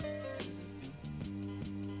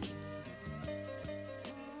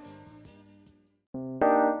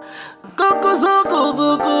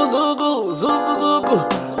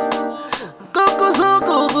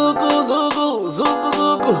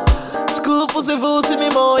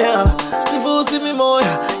 Se fosse me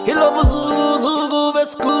moia, he love zugu zugu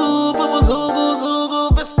vescu, zugu zugu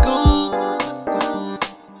vescu.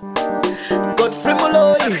 Godfrey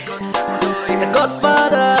Molloy, the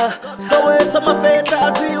Godfather. So it's my beta,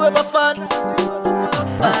 I see where my fan.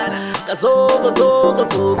 Kazogo zogo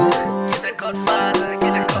zogo, get the Godfather,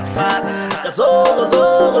 Kazogo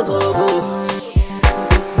zogo zogo.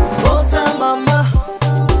 Bossa mama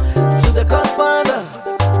to the Godfather.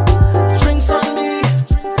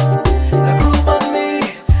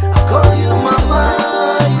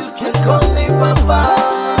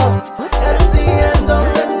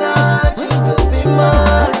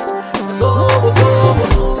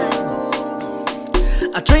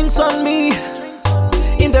 On me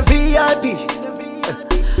in the VIP.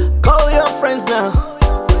 Call your friends now.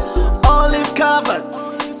 All is covered.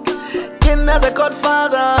 Another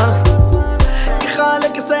Godfather. Ikhala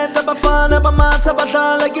kiseta bafana bamata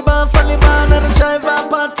badala kibafali bana the driver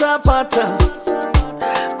pata pata.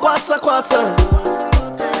 Kwasa kwasa.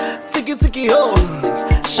 Tiki tiki ho.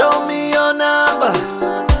 Show me your number.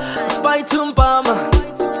 Spy tumpama.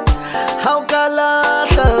 How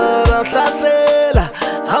galata tasela.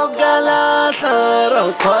 How galata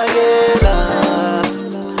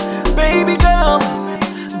baby girl,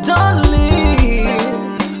 don't leave.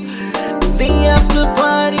 The after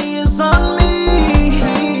party is on me.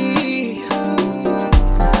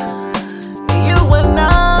 You and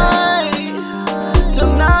I,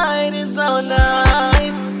 tonight is our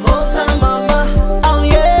night. Hosa mama, oh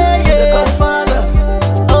yeah, yeah. To the Godfather,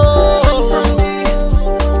 oh, drinks on me,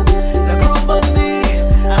 the groove on me.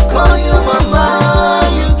 I call you mama.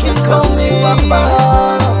 Call me papa.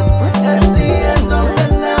 At the end of the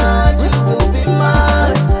night, you will be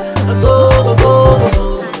mine. Zogo, zogo,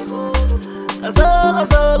 zogo,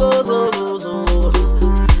 zogo, zogo, zogo.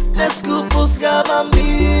 Desculpa os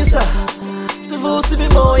gabambisa, se você me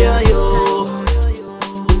moia yo.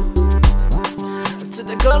 To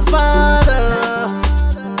the Godfather,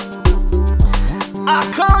 I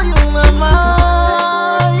call you mama.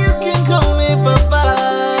 You can call me papa.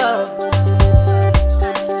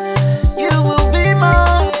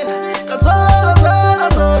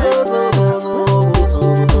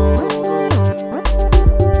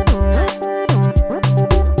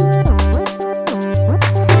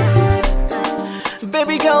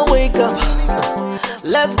 Baby girl, wake up.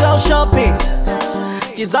 Let's go shopping.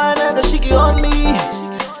 Designer the shiki on me,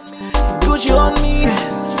 Gucci on me,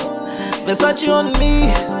 Versace on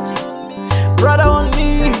me, Prada on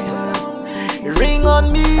me, ring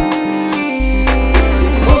on me.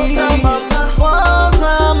 Bossa mama,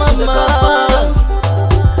 bossa mama.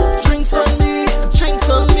 Drinks on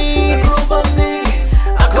me, groove on me.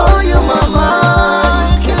 I call you mama,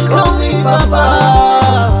 you can call me papa.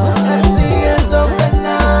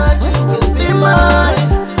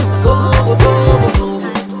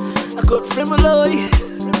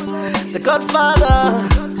 The Godfather,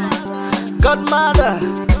 Godmother,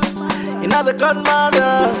 another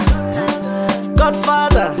Godmother,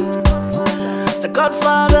 Godfather, the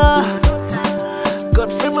Godfather,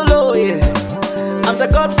 Godfrey Molloy, I'm the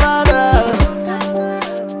Godfather.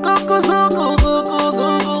 Zugu zugu zugu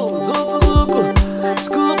zugu zugu zugu.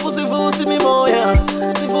 Scoop se fosse me moia,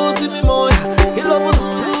 se fosse me moia. He love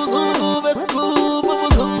zugu zugu vescu, zugu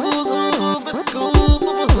zugu vescu,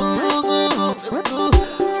 zugu zugu vescu.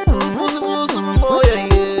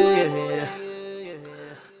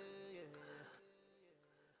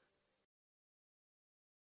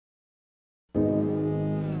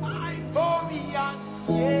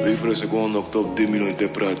 Les frères, c'est quoi en octobre 2000 on était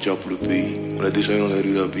prêts à tuer pour le pays. On a déjà eu dans les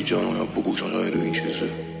rues d'Abidjan, il y a beaucoup qui ont changé de vie chez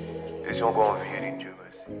eux. Et si on encore envie, Dieu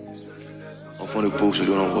merci. Enfant de pauvre, c'est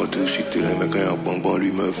lui en voiture, cité là, mais quand il y a un bonbon,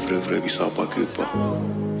 lui, meuf, frère, il savent pas que pas.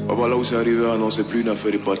 Papa, là où c'est arrivé, non, c'est plus une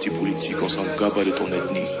affaire de parti politique, on s'en gabe de ton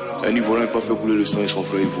ethnie. Un Ivoirien n'a pas fait couler le sang et son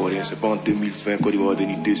frère ivoirien. C'est pas en 2020 Côte d'Ivoire a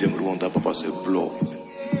donné deuxième Rwanda, papa, c'est blanc.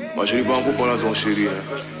 Ma chérie, pas encore parler à ton chéri, hein.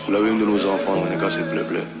 Pour l'avenir de nos enfants, on est cassé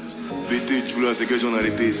blé-blé. BT, tu là, c'est que j'en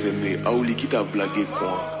arrêté SMé. Aouli qui t'a blagué,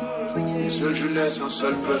 quoi. Une seule jeunesse, un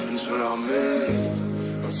seul peuple, une seule armée.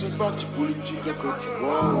 Un seul parti politique, la Côte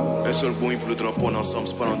d'Ivoire. Un seul bon, pour le drapeau, ensemble,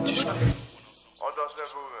 c'est pas un discours. On danse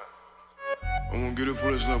le Mon gars, il faut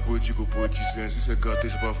laisser la politique aux politiciens. Si c'est gâté,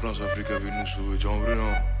 c'est pas France, Afrique qui veut nous sauver. Tu en vrai,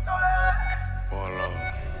 non? Voilà.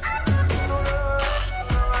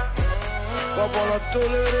 Papa, on a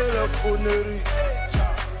toléré la connerie.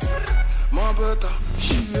 Ma bête a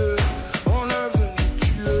chié. On est venu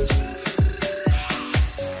tuer.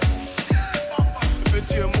 Le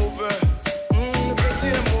petit est mauvais. Le petit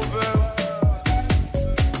est mauvais.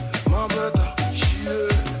 Ma bête a chié.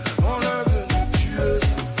 On est venu tuer.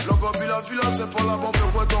 Le gobi, la villa, c'est pas la bombe.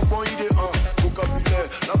 Fais quoi ton bon idée? Vocabulaire.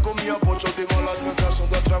 La commis a pas de des malades. Mes garçons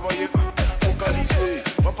doivent travailler. Focalisé.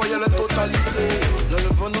 Papa, y'a le totalisé. Là, le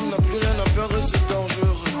bonhomme n'a plus rien à perdre. C'est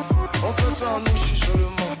dangereux. On fait ça en nous,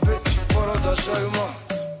 seulement. Petit, voilà d'achèvement.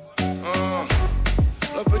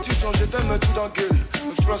 La petite son, j'étais mais tout dans gueule.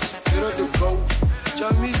 Le frost, c'est le de go.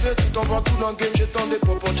 J'ai misé tout en bas, tout dans game. J'étends des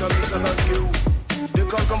popos, j'ai mis ça dans le gueule.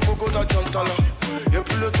 Décale comme Bogo da Chantala. Y'a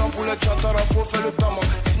plus le temps pour les chantara, faut faire le tama.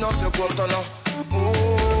 Sinon c'est Guantana.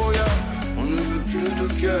 Oh yeah. On ne veut plus de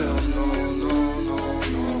guerre, non, non, non,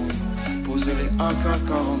 non. Posez les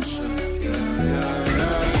AK-47. Yeah, yeah,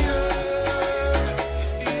 yeah.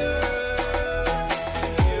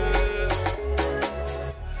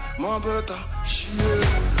 Ma bête a chié,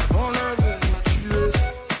 on est venu tuer.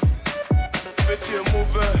 Le petit est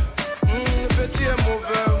mauvais, le petit est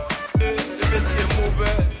mauvais. Le petit est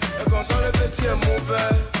mauvais, et comme ça le petit est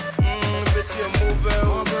mauvais. Le petit est mauvais,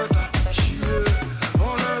 ma bête a chié,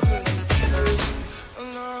 on est venu tuer.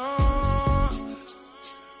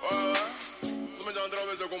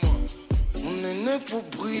 On est né pour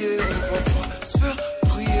briller, on va pas se faire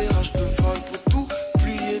prier. Rage de vin pour tout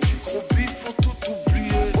plier, du gros bif pour tout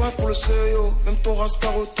oublier. Ouais, pour le CEO, même ton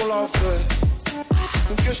rascar autant la veste.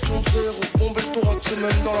 Une question de zéro, bomber le thorax, c'est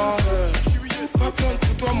même dans la haine. Pas plaindre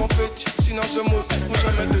pour toi, mon petit, sinon ce mot, tu peux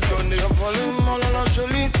jamais te donner. J'aime pas le mal à la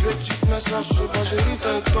jolie petite, mais ça se va, j'ai ri,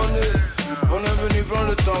 t'as étonné. On est venu prendre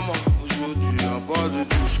le temps, aujourd'hui, y'a pas de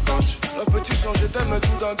douce casse. La petite son, j'étais, mais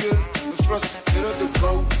tout dans gueule. Le frost, c'est le de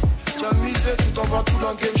go. J'ai misé tout en bas, tout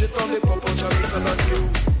dans game, j'étends des popos, j'ai mis ça dans gueule.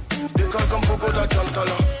 Décale comme Bogo da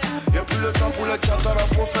Chantala. Y'a plus le temps pour les chantara,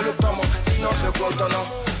 faut faire le tama. Sinon c'est Guantana.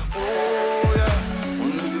 Oh yeah. On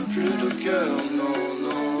ne veut plus de guerre, non,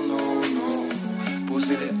 non, non, non.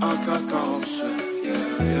 Posez les AK-47. Yeah,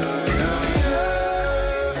 yeah, yeah, yeah,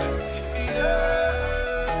 yeah.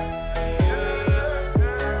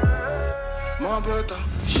 Ma bête a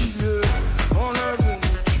chié, on est venu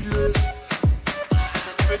tuer.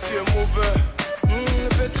 Le petit est mauvais, le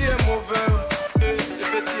petit est mauvais. Le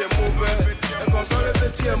petit est mauvais, et comme ça le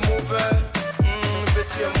petit est mauvais. Le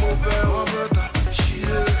petit est mauvais, ma bête a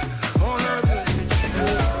chié, on est venu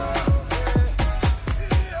tuer.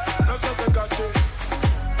 Là ça c'est gâté,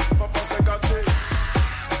 papa c'est gâté.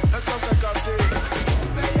 Là ça c'est gâté.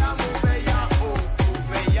 Mouveya, mouveya, oh,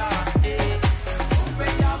 mouveya, eh.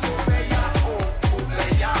 Mouveya, mouveya, oh,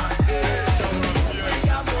 mouveya, eh.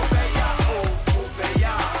 Mouveya, mouveya, oh,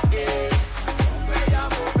 mouveya, eh. Mouveya,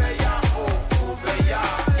 mouveya, oh, mouveya,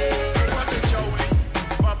 eh. Pate chaouli,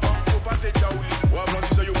 papa, oh pate chaouli. Wa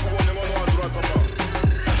blanchi se yo pou on est à droite papa.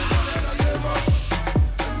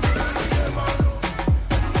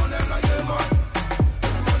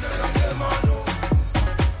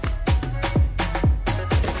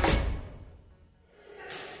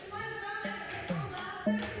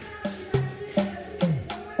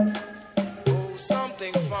 Oh,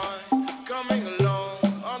 something fine coming along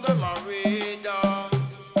under my radar.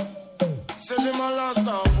 Says in my last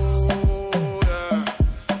novel, yeah.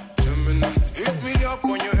 Gemini, hit me up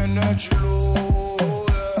when your energy low,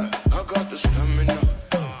 yeah. I got the stamina.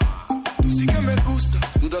 Tú sí que me gusta,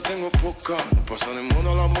 duda tengo poca. No pasa de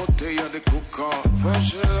moda la botella de coca.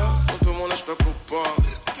 Fachera, no todo el mundo está ocupado.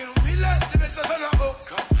 Quiero miles de besos en la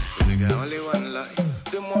boca. Yo digo only one life.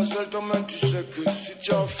 Demoiselle, toi-même tu sais que si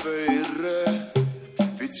tu as fait erreur.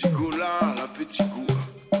 Petit goût là, la petit goût.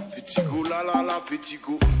 Petit goût là, la petit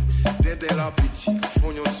goût. Dédé la petit,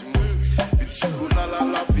 fognon si moi. Petit goût là,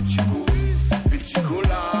 la petit goût. Petit goût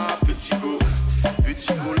là, petit goût.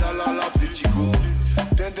 Petit goût là, la petit goût.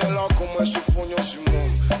 Dédé là, comment je fognon si moi.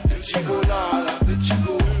 Petit goût là, la petit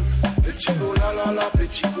goût. Petit goût là, la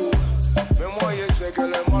petit goût. Mais moi, je sais que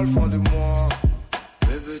les mal font de moi.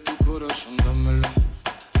 Bébé, tu corazón, dámelo.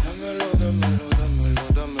 Dámelo, dámelo, dámelo,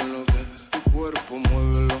 dámelo, bébé. Tu cuerpo,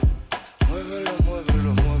 muévelo. Muévelo,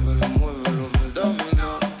 muévelo, muévelo, muévelo, bébé.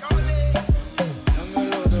 Dámelo.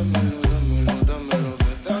 Dámelo, dámelo, dámelo, dámelo,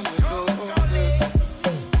 bébé. Dámelo,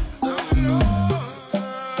 dámelo.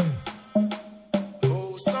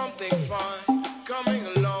 Oh, something fine coming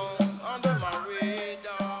along under my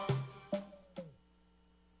radar.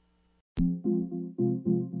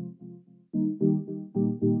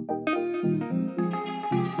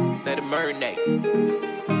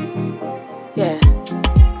 Yeah.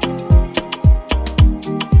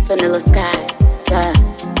 Vanilla Sky. Yeah.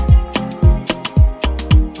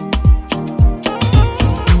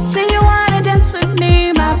 Say you wanna dance with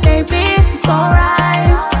me, my baby, it's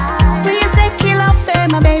alright. When you say kill off,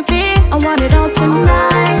 my baby, I want it all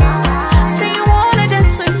tonight. Say you wanna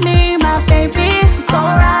dance with me, my baby, it's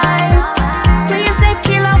alright. When you say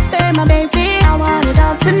kill off, my baby, I want it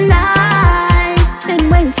all tonight. Been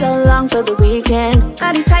waiting so long for the weekend.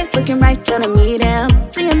 Body tight, looking right, gonna meet him.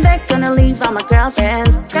 See him there, gonna leave all my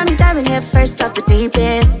girlfriends. Got me diving head first off the deep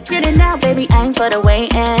end. Get it now, baby, I ain't for the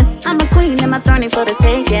waiting. I'm a queen and my throne ain't for the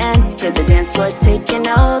taking. Get the dance floor taking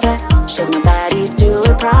over. Shake my body, do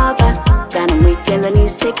it proper. Got him weak and the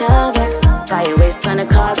knees take over. Fire waste gonna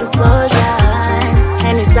cause explosion.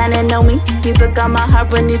 And he's grinding on me. He took all my heart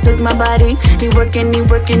when he took my body. He working, he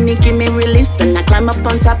give me release. Then I climb up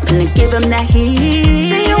on top and I give him that heat.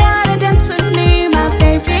 Say you wanna dance with me, my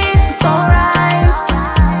baby, it's alright.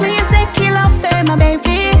 When you say kill off, my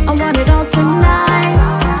baby, I want it all tonight.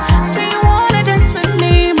 Say you wanna dance with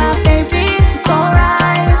me, my baby, it's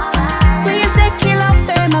alright. When you say kill off,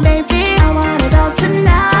 my baby, I want it all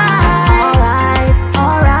tonight. Alright,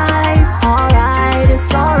 alright, alright,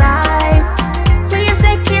 it's alright. When you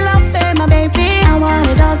say kill off, my baby, I want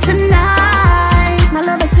it all tonight. My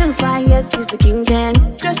lover too fine, yes, he's the kingpin.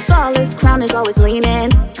 Dressed flawless, crown is always leaning.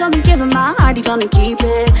 Gonna give him my heart, he gonna keep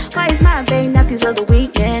it. Why is my babe not these other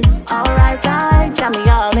weekend? Alright, right, got me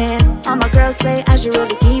all in. All my girls say I should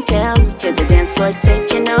really keep him. Hit the dance floor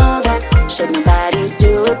taking over. Shake my body,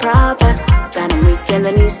 do it proper. Got him weak and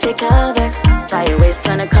the knees take over. Fire waste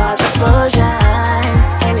gonna cause explosion.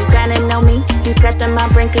 And he's grinding on me. He's got my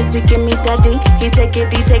brain cause he give me that D. He take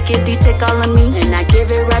it, he take all of me. And I give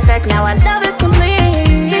it right back, now I love is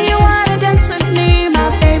complete. Say you wanna dance with me, my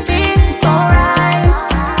baby, it's alright.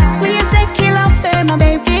 When you say kill off, my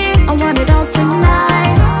baby, I want it all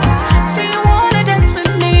tonight. Say you wanna dance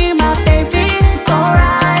with me, my baby, it's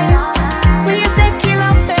alright. When you say kill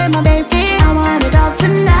off, my baby, I want it all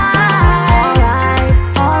tonight. Alright,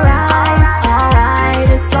 alright, alright,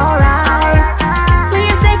 it's alright. When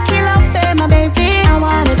you say kill off, my baby, I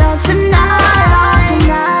want it all tonight,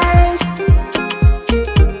 tonight.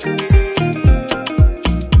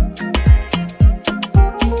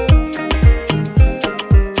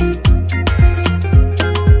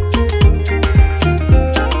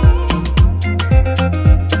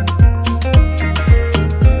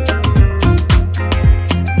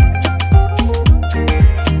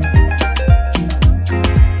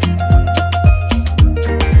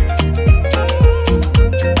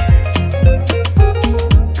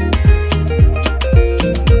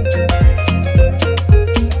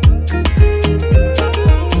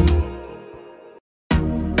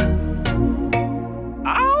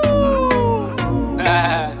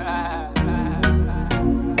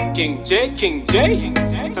 King J.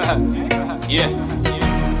 Yeah.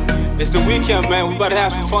 It's the weekend, man. We about to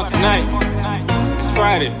have some fun tonight. It's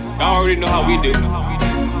Friday. Y'all already know how we do.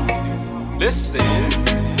 Listen.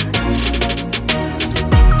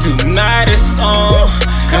 Tonight is on,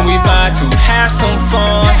 and we about to have some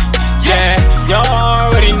fun. Yeah, y'all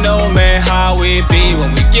already know, man, how we be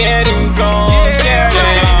when we getting drunk. Yeah.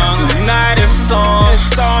 Tonight is on,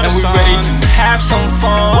 and we ready to have some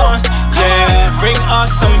fun. Yeah, bring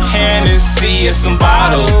us some Hennessy and some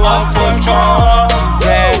bottle of Patron.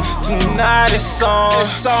 Yeah, tonight is on.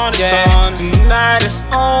 Yeah, tonight is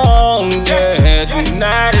on. Yeah,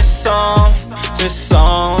 tonight is on. It's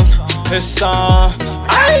on. It's on.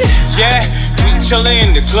 Aye. Yeah, we chillin'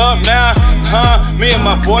 in the club now. Me and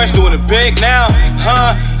my boys doing it big now.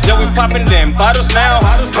 Yeah, we poppin' them bottles now.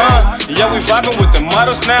 Yeah, we vibing with the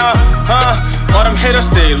models now. All them haters,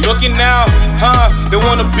 they looking now. They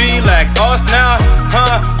wanna be like us now.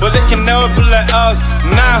 But they can never be like us.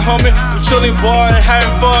 Nah, homie, we chillin', boy, and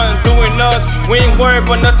having fun, doing us. We ain't worried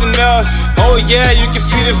about nothing else. Oh yeah, you can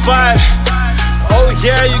feel the vibe. Oh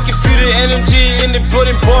yeah, you can feel the energy in the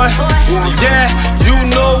building, boy. Yeah, you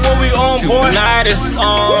know what we on, boy. Tonight is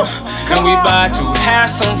on, and we about to have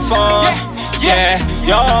some fun. Yeah,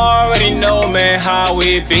 y'all already know, man, how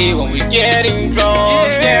we be when we getting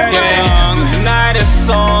drunk. Yeah, tonight is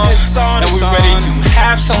on, and we ready to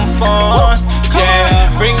have some fun.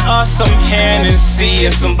 Yeah, bring us some Hennessy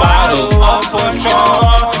and some bottle of Patron.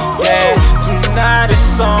 Yeah, tonight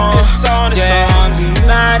is on. Yeah,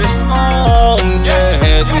 tonight is on.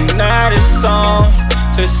 Yeah, tonight is on.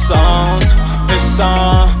 It's on. It's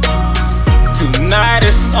on. Tonight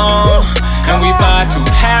is on, and we about to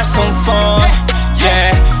have some fun.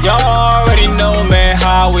 Yeah, y'all already know, man,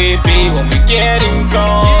 how how we be when we getting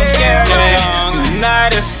drunk. Yeah,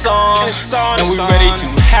 tonight is on, and we ready to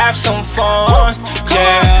have some fun.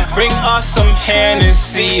 Yeah, bring us some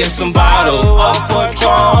Hennessy and some bottle of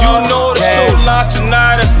Patron. You know the storyline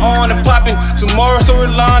tonight is on and popping. Tomorrow's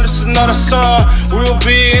storyline is another song. We'll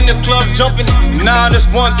be in the club jumping. Now it's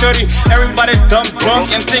 1:30. Everybody dumb,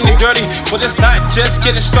 drunk, and thinking dirty. But it's not just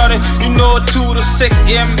getting started. You know 2 to 6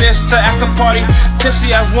 a.m. is the after party.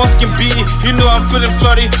 Tipsy as one can be. You know I'm feeling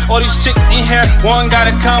flirty. All these chicks in here, one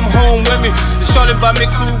gotta come home with me. The shorty by me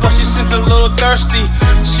cool, but she seems a little thirsty.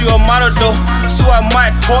 She a model though, so I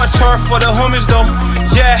might torch her for the homies though.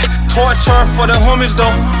 Yeah, torch her for the homies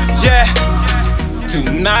though. Yeah.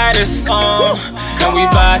 Tonight is on, and we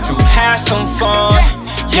about to have some fun.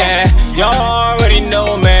 Yeah, y'all already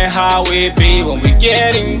know, man, how we be when we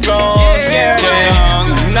getting drunk. Yeah,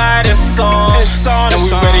 tonight is on, and we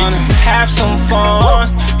ready to have some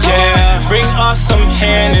fun. Yeah, bring us some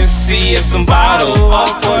Hennessy and some bottle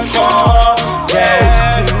of Patron.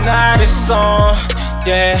 Yeah, tonight is on.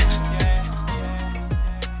 Yeah.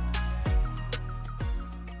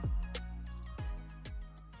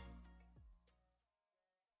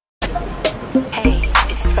 Hey,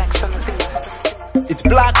 it's Rex on the beats. It's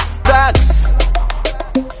Black Stacks.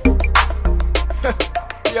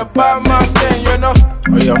 Yeah, bad man thing, you know.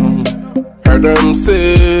 Oh yeah, heard them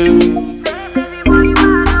say.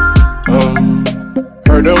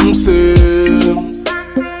 Heard them say.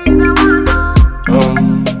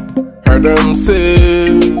 Heard them say.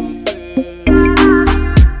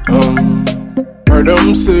 Heard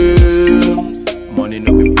them say. Money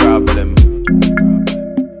no be problem.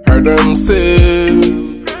 Heard them say.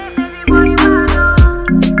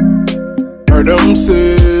 Heard them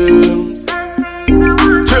say.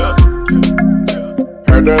 Yeah.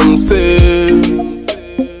 Heard them say.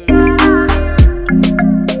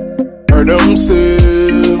 Heard them say.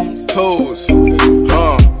 Toes,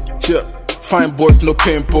 yeah. Fine boys, no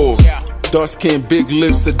pimples. Dark skin, big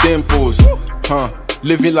lips, and dimples.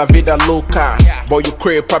 Living la vida loca. Boy, you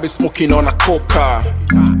crave, probably smoking on a coca.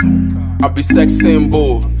 I be sex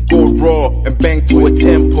symbol. Go raw and bang to a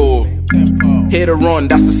tempo. Hit or run,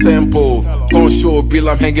 that's a sample. Gon' show Bill,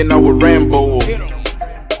 I'm hanging out with Rambo.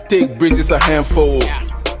 Take breeze, it's a handful.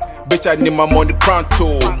 Bitch, I need my money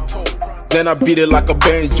pronto. Then I beat it like a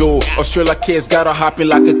banjo. Australia kids gotta hop in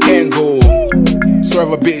like a Kango.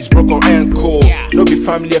 Swerve a bitch, broke on ankle. No be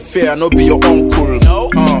family affair, no be your uncle.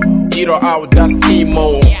 Eat her out, that's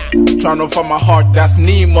chemo. Tryna find my heart, that's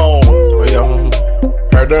Nemo. Oh yeah,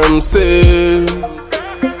 heard them say.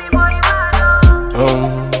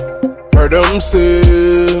 Heard them say.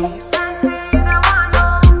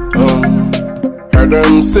 Heard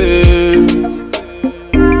them say.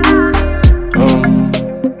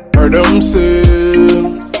 Heard them say.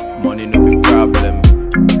 Money no be problem.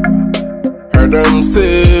 Heard them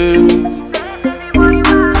say.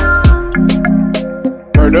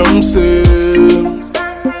 Heard them say.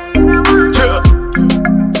 Yeah.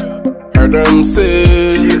 Heard them say.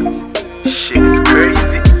 Shit is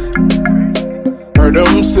crazy. Heard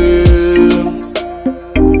them say.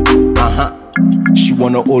 She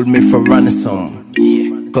wanna hold me for ransom.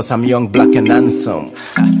 Cause I'm young, black and handsome.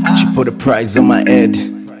 She put a price on my head.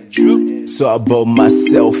 So I bought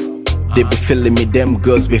myself. They be feeling me, them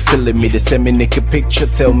girls be feeling me. They send me naked picture,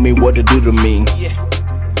 tell me what to do to me.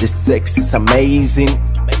 This sex is amazing.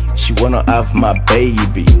 She wanna have my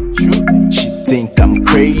baby. She think I'm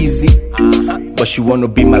crazy, but she wanna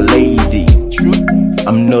be my lady.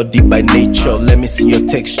 I'm naughty by nature, let me see your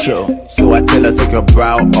texture. So I tell her take your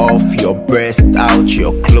brow off, your breast out,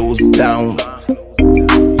 your clothes down,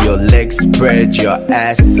 your legs spread, your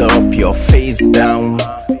ass up, your face down.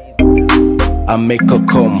 I make her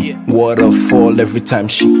come, waterfall every time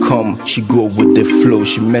she come. She go with the flow,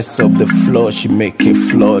 she mess up the floor, she make it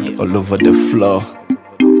flood all over the floor,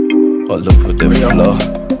 all over the floor.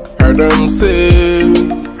 Heard them say.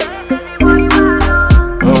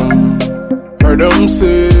 Heard them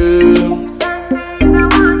say.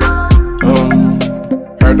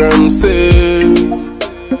 Heard them say.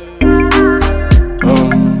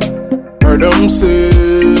 Heard them say.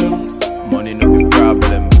 Money no be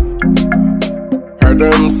problem. Heard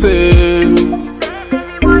them say.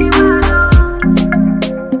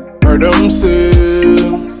 Heard them say.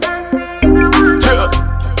 Yeah.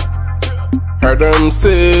 Heard them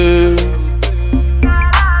say.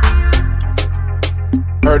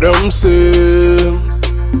 Heard them say.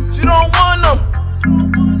 She don't want them.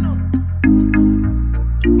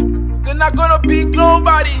 They're not gonna beat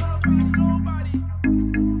nobody.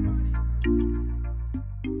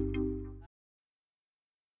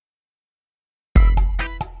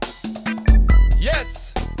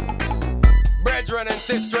 Yes, brethren and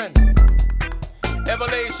sistren.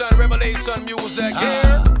 Revelation music,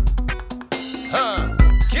 yeah.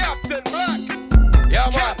 Captain Black, yeah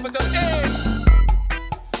man. Capital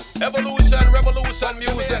A. Revolution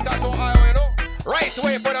music, that's Ohio, you know. Right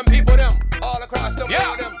way for them people, them all across the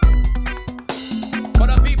world, them. For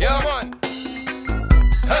them people, yeah man.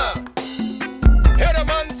 Hear the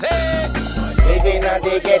man say. Living at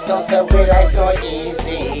the ghetto, so we life no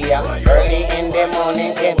easy. Early in the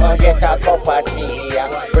morning, can go get a cup of tea.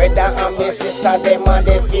 Brother and my sister, them and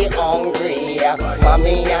they feel hungry.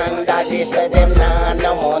 Mommy and daddy say them nah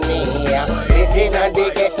no money. Living at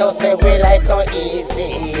the ghetto, so we life no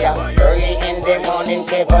easy. Early in the morning,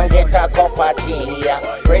 can go get a cup of tea.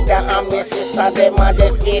 Brother and my sister, them and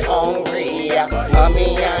they feel hungry.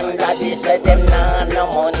 Mommy and daddy say them nah no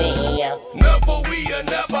money. Never we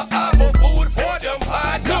never have a food for them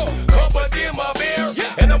hot. No. Cover them a beer,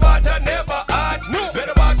 and the water never hot. No.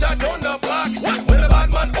 Better watch out on the block. When the bad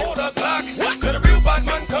man hold a clock. So the real bad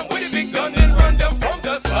man come with a big gun and run them from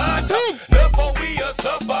the spot. Never we a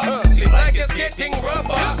suffer. Seem like it's getting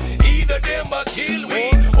rougher. Either them a kill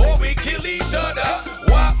we, or we kill each other.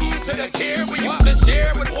 Welcome to the care we used to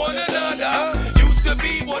share with one another. Used to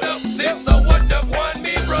be what up, sis, so what up, one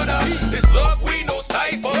me brother. This love we no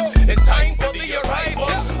stifle. It's time for the arrival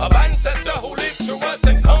of ancestor who lived through us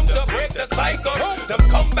and come to break the cycle. Them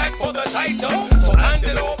come back for the title, so hand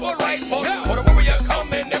it over rightful. For the warrior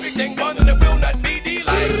come and everything gone and it will not be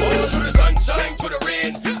delightful. Through the sunshine, through the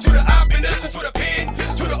rain, through the happiness and through the pain,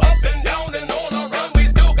 through the ups and downs and all around, we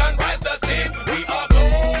still can rise the same. We are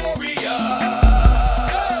glorious,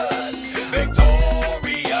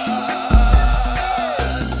 victorious.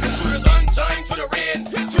 Through the sunshine, through the rain,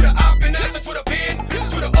 through the happiness and through the pain,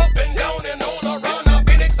 through the up and down and all around, our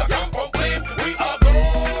Phoenix I come from flame. We are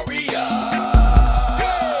glorious,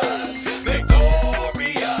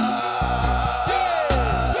 victorious.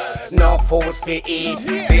 No food for eat,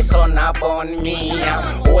 the sun upon me.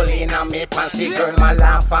 Holding on me panty, girl, my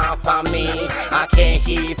laugh off for me. I can't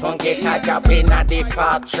even get a job in the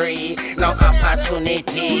factory. No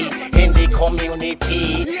opportunity in the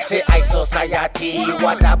community. Say I society,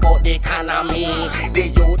 what about the economy? The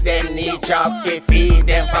youth them need job to feed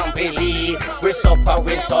them family. We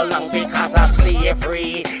suffering so long because of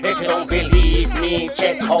slavery. If you don't believe me,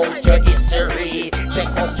 check out your history. Check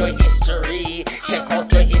out your history. Check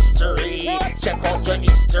out your history. Check out your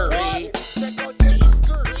history. Check out your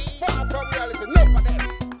history. Far from reality, enough of them.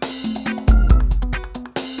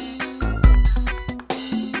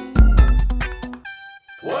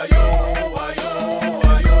 Why yo, why yo,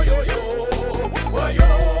 why yo, yo, yo. Why yo,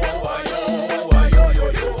 why yo, why yo, yo,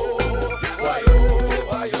 yo. Why yo,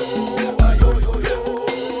 why yo, why yo, yo, yo.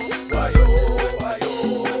 Why yo, why yo,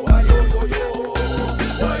 why yo, yo, yo.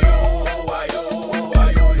 Why yo, why yo, why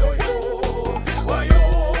yo, yo, yo. Why yo,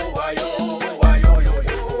 why yo, why yo, yo,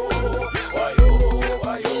 yo. Why yo,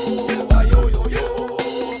 why yo, why yo, yo, yo.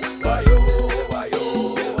 Why yo, why yo,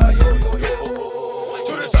 why yo, yo, yo.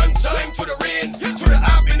 To the sunshine, to the rain, to the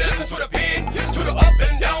happiness and to the pain, to the ups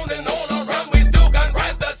and downs and all around, we still can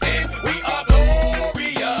rise the same. We are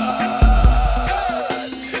glorious,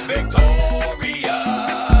 victorious.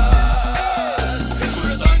 To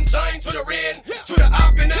the sunshine, to the rain, to the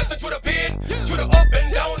happiness and to the pain, to the up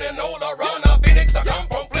and down and all around, our Phoenix I come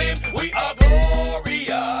from flame. We are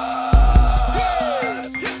glorious,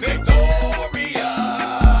 victorious.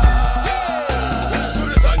 To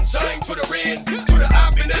the sunshine, to the rain, to the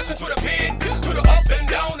happiness and to the pain, to the ups and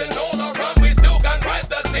downs and all around, we still can rise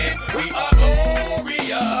the same. We are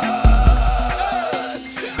glorious,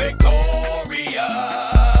 victorious.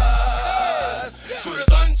 To the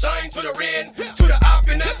sunshine, to the rain, to the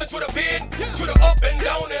happiness and to the pain, to the up and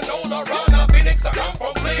down and all around, our Phoenix I come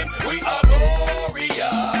from flame. We are glorious,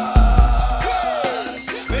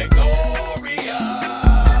 victorious.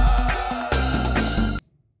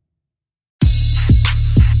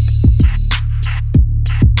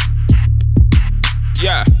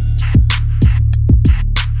 Yeah.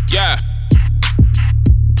 Yeah.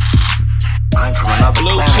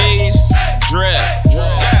 Blue cheese, drip.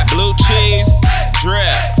 Blue cheese,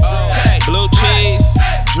 drip. Blue cheese,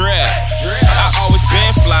 drip. I always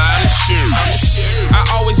been fly, I'm the shoe. I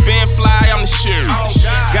always been fly, I'm the shoe.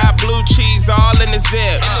 Got blue cheese all in the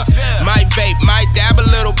zip. Might vape, might dab a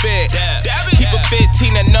little bit. Keep a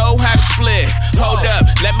 15 and know how to split. Hold up,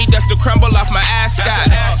 let me dust the crumble off my ascot.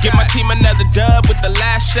 Give my team another dub with the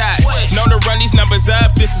last shot. Known to run these numbers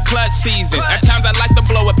up, this is clutch season. At times I like to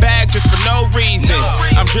blow a bag just for no reason.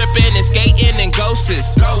 I'm dripping and skating and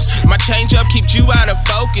ghosts. My change up keeps you out of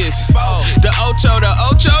focus. The ocho, the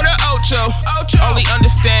ocho, the ocho. Only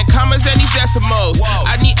understand commas and these decimals.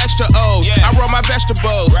 I need extra O's. I roll my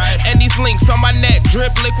vegetables. And these links on my neck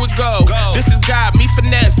drip liquid gold. This is God, me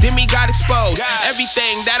finesse, then me got exposed.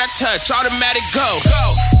 Everything that I touch, automatic go.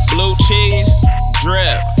 Blue cheese,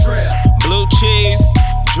 drip. Blue cheese,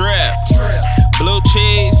 drip. Blue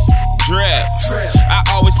cheese, drip. I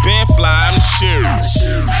always been fly, I'm the shoe.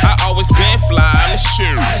 I always been fly, I'm the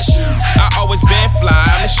shoe. I always been fly,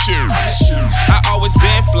 I'm the shoe. I always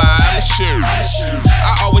been fly, I'm the shoe.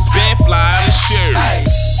 I always been fly, I'm the shoe.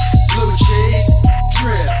 Blue cheese,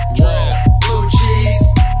 drip. Blue cheese,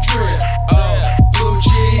 drip. Blue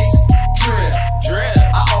cheese, drip.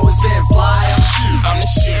 I always been fly, I'm the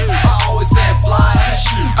shoe. I always been fly, I'm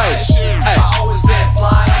the shoe. I always been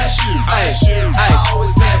fly, I'm the shoe. I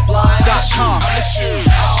always been fly, I'm the shoe.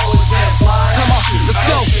 I always been fly. Come on, let's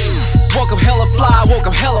go. Woke up hella fly, woke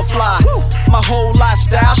up hella fly. My whole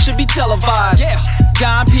lifestyle should be televised.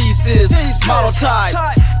 Dime pieces, model type.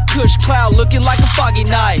 Kush cloud looking like a foggy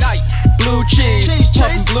night. Blue cheese,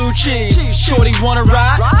 puffin' blue cheese. Shorty wanna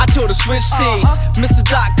ride? I told her switch seats.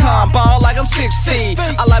 Mr.com, ball like I'm 16.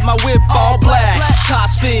 I like my whip all black, top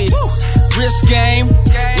speed. Wrist game,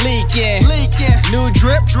 leaking. New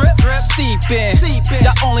drip, seeping.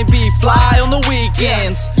 Y'all only be fly on the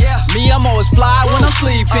weekends. Me, I'm always fly when I'm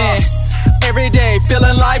sleeping. Every day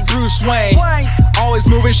feeling like Bruce Wayne. Always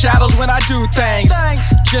moving shadows when I do things.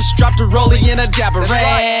 Just dropped a rollie in a Dapper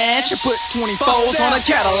Ranch. You put 24s on a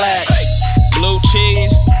Cadillac. Blue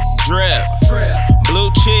cheese, drip.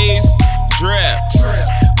 Blue cheese, drip.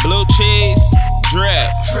 Blue cheese,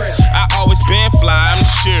 drip. I always been fly, I'm the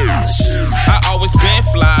shoe. I always been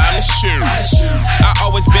fly, I'm the shoe. I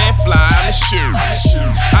always been fly, I'm the shoe.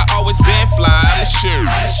 I always been fly, I'm the shoe.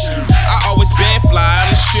 I always been fly, I'm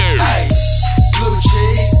the shoe. Blue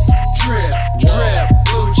cheese, drip.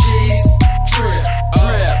 Blue cheese, drip.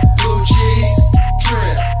 Blue cheese,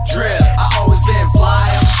 drip. I always been fly,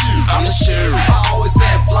 I'm the shoe. I always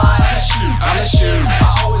been fly, I'm the shoe.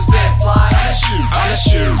 I always been fly, I'm the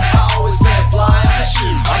shoe. I always been fly,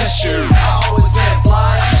 I'm the shoe. I always been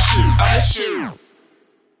fly, I'm the shoe.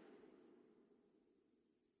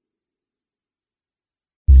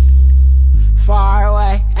 Far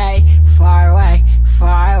away, ayy, far away,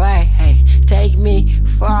 ayy. Take me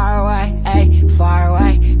far away, ayy, far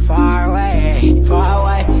away, ayy. Far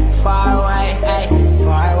away, ayy,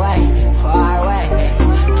 far away,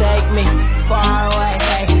 ayy. Take me far away,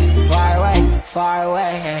 ayy, far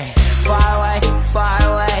away, ayy. Far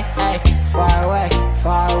away, ayy,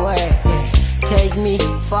 far away, ayy. Take me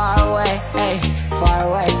far away, ayy, far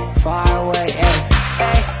away, ayy.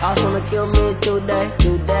 Ayy, I was gonna kill me today,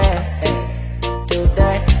 ayy.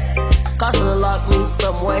 Cause wanna lock me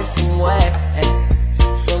somewhere,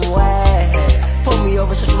 pull me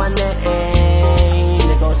over, touch my name.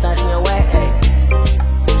 They gon' snatch me away,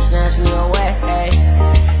 snatch me away.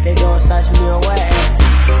 They gon' snatch me away,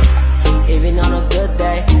 even on a good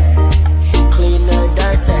day. Clean the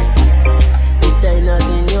dirt day. They say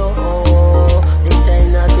nothing new, they say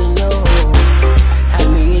nothing new. Had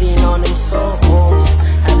me eating on them souls,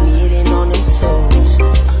 had me eating on them souls.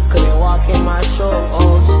 Couldn't walk in my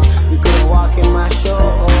shoes, you couldn't walk in my shoes.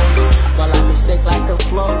 My life is sick like the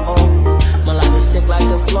flow, my life is sick like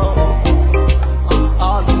the flow.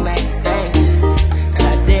 All the mad things that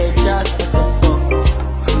I did just for some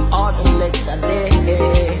fun. All the licks I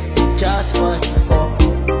did just for some fun.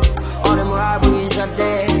 All them robberies I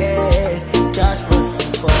did just for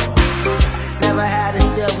some fun. Never had a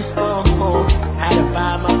silver spoon, had to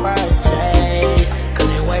buy my first chase.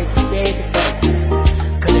 Couldn't wait to see the face,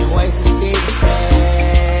 couldn't wait to see the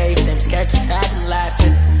face. Them sketches had me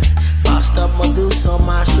laughing. Bossed up my deuce on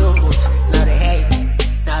my shoes. Now they hate,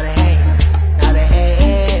 now they hate, now they hate.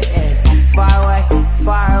 Far away,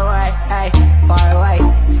 ayy, far away,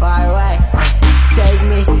 ayy. Take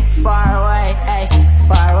me far away, ayy,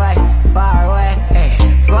 far away, ayy.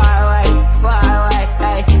 Far away,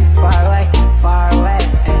 ayy, far away,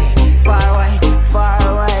 ayy. Far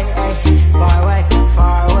away, ayy,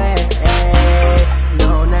 far away, ayy. No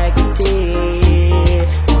negativity.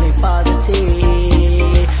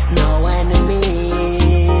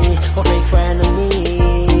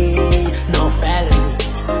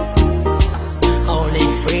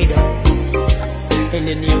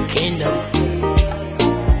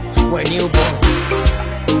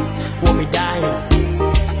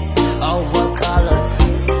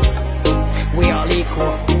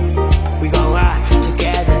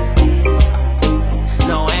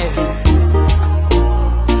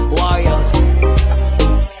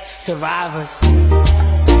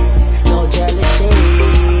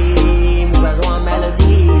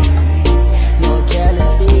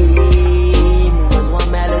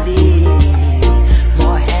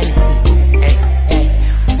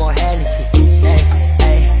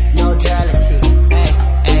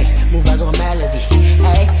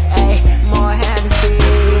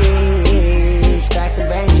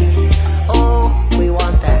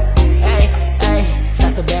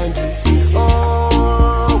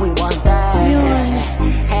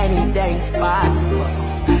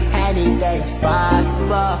 anything's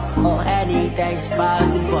possible. Oh, anything's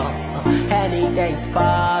possible. Oh, anything's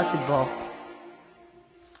possible.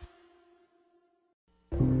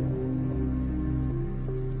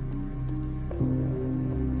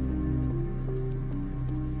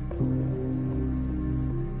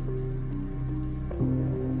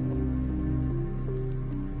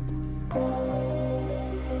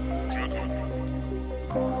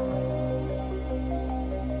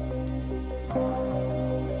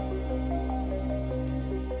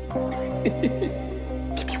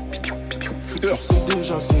 Tu sais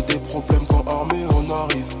déjà c'est des problèmes quand armé on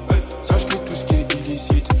arrive. Sache que tout ce qui est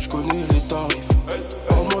illicite, je connais les tarifs.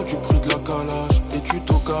 Parle-moi du prix de la calage et du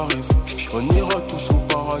tocarif. On ira tous au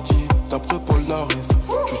paradis, d'après Paul Naref.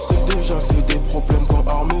 Tu sais déjà c'est des problèmes quand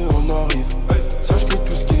armé on arrive. Sache que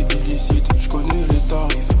tout ce qui est illicite, je connais les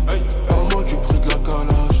tarifs. Parle-moi du prix de la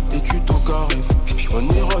calage et du tocarif. On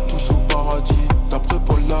ira tous au paradis, d'après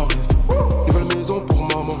Paul Naref. Nouvelle maison pour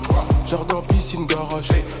maman, jardin, piscine, garage.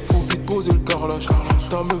 Poser le carrelage,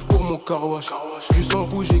 ta meuf pour mon carwash. Du sang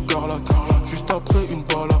rouge écarlate, juste après une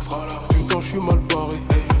balafre. Putain, je suis mal barré,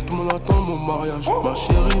 tout le monde attend mon mariage. Ma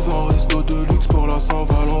chérie veut un resto de luxe pour la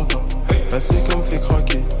Saint-Valentin. Elle sait qu'elle me fait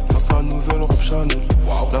craquer dans sa nouvelle robe Chanel.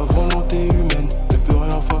 La volonté humaine ne peut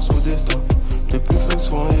rien face au destin. Les plus faibles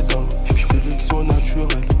sont éteints, sélection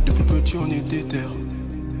naturelle. Depuis petit on est déter.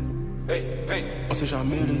 On s'est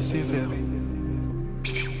jamais laissé faire.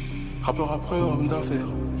 Rappeur après homme d'affaires.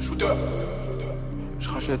 Shooter. Je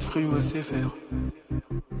rachète free au SFR.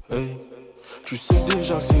 Hey. Tu sais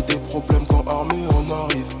déjà c'est des problèmes quand armé on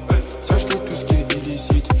arrive. Sache que tout ce qui est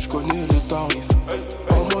illicite, je connais les tarifs.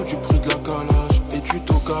 Parle-moi du prix de la calage et du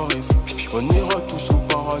tocarif. On ira tous au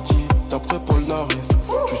paradis, d'après Paul Naref.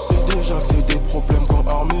 Tu sais déjà c'est des problèmes quand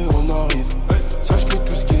armé on arrive. Sache que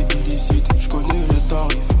tout ce qui est illicite, je connais les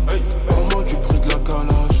tarifs. Parle-moi du prix de la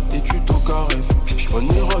calage et du tocarif. On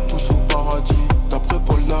ira tous au paradis, d'après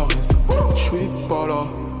Paul Naref. J'suis pas là,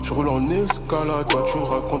 j'roule en escalade. Toi tu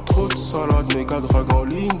racontes trop de salade, méga drag en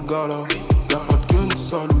lingala. Y'a pas de gun,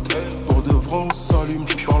 salut, pour de vrai on s'allume.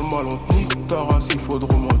 Tu parles mal, on te nique ta race, il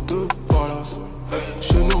faudra au moins 2 palaces.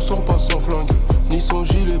 Chez nous on sort pas sans flingue, ni sans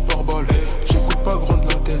gilet pare-balles. J'écoute pas grande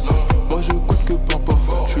la thèse, moi j'écoute que papa.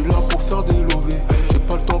 J'suis là pour faire des lovés, j'ai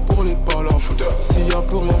pas le temps pour les palas. S'il y a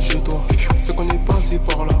plus rien chez toi, c'est qu'on est passé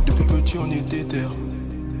par là. Depuis petit on est déter.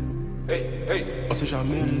 On s'est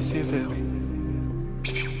jamais laissé faire.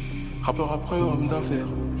 Rappeur après homme d'affaires.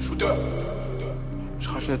 Shooter. Je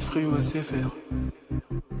rachète free au SFR.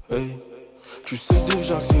 Hey. Tu sais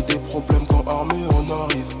déjà c'est des problèmes quand armé on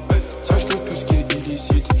arrive. Sache que tout ce qui est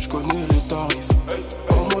illicite, je connais les tarifs.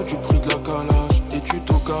 Parle-moi du prix de la calage et du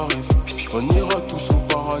tocarif. On ira tous au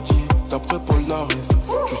paradis, d'après Paul Naref.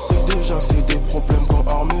 Tu sais déjà c'est des problèmes quand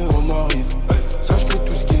armé on arrive. Sache que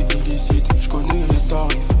tout ce qui est illicite, je connais les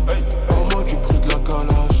tarifs. Parle-moi du prix de la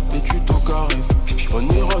calage et du tocarif. On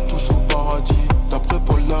ira tous au paradis, d'après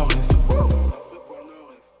Paul Naref.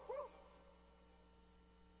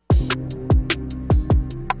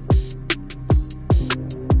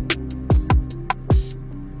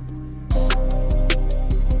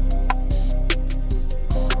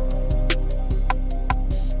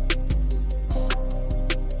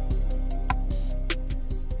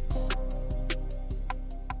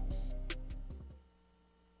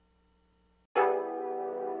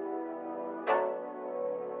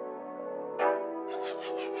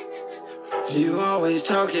 You always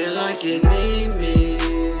talking like you need me,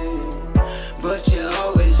 but you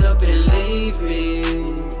always up and leave me.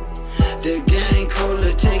 The game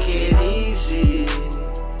colder, take it easy.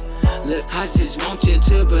 Look, I just want you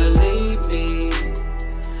to believe me.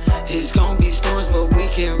 It's gonna be storms, but we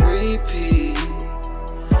can repeat.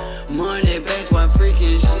 Money bags while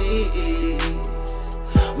freaking sheets.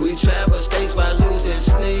 We travel states while losing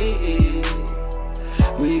sleep.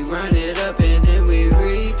 We run it up and then we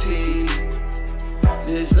repeat.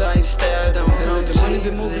 This lifestyle don't come to money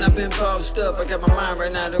been moving, I've been bossed up. I got my mind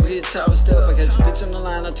right now, don't get tossed up. I got this bitch on the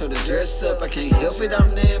line, I told her dress up. I can't help it, I'm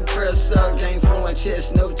the impress up. Game flowing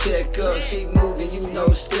chest, no checkups. Keep moving, you know,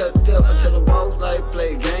 stepped up. I tell them walk like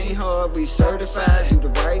play game hard. We certified, do the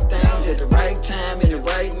right things at the right time, in the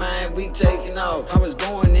right mind. We taking off. I was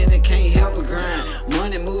born in it, can't help but grind.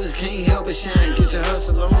 Money moves, can't help but shine. Get your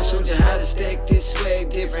hustle on, showed you how to stack this swag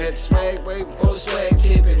different. Had the swag way before swag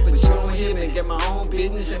tipping, but you don't hear me. Get my own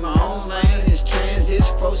business in my own lane. It's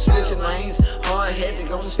transition for switching lanes. Hard head to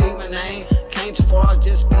go speak my name. Came too far,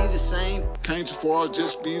 just be the same. Came too far,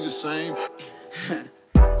 just be the same.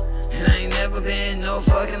 And I ain't never been no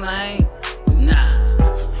fucking lame. Nah.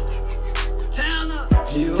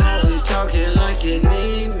 You always talking like you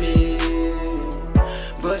need me,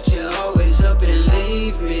 but you always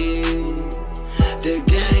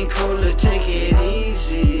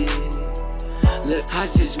I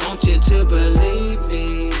just want you to believe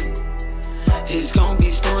me. It's gonna be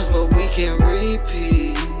storms, but we can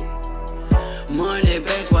repeat. Money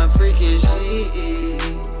bags while freaking shit.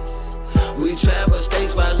 We travel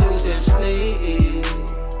states while losing sleep.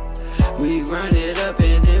 We run it up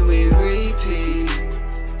and then we repeat.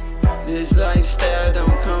 This lifestyle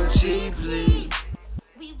don't come cheaply.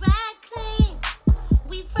 We ride clean.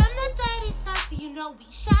 We from the dirty south, so you know we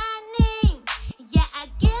shining. Yeah, I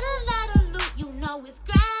get a lot of loot, you know it's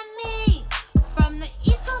grimy. From the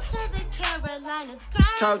East Coast to the Carolinas, grimy.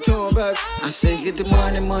 Talk to him, baby. I say get the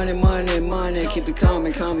money, money, money, money. Keep it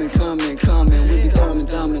coming, coming, coming, coming. We be thumbing,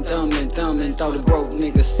 thumbing, thumbing, thumbing. Thought the broke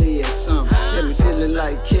nigga said something. Let me feel it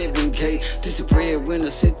like Kevin Gates. This a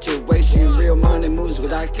breadwinner situation. Real money moves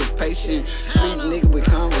with occupation. Street nigga with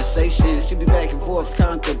conversation. She be back and forth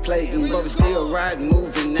contemplating, but we still riding,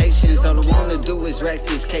 moving nations. All I wanna do is rack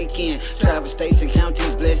this cake in. Travel states and count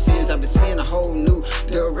these blessings. I've been seeing a whole new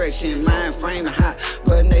direction. Mind frame and hot,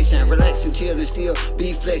 but nation. Relaxing, chill and still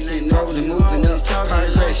be flexing. Rolling, moving up,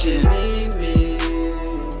 progression. Me,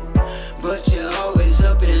 but you always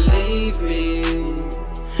up and leave me.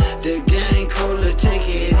 The gang cola, take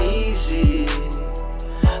it easy.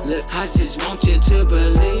 Look, I just want you to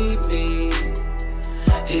believe me.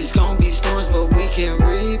 It's gonna be storms, but we can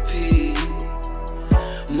repeat.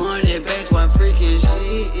 Money bags while freaking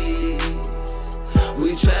shit.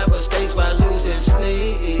 We travel states while losing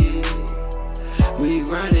sleep. We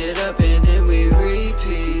run it up and then we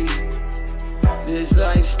repeat. This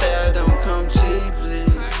lifestyle don't come cheaply.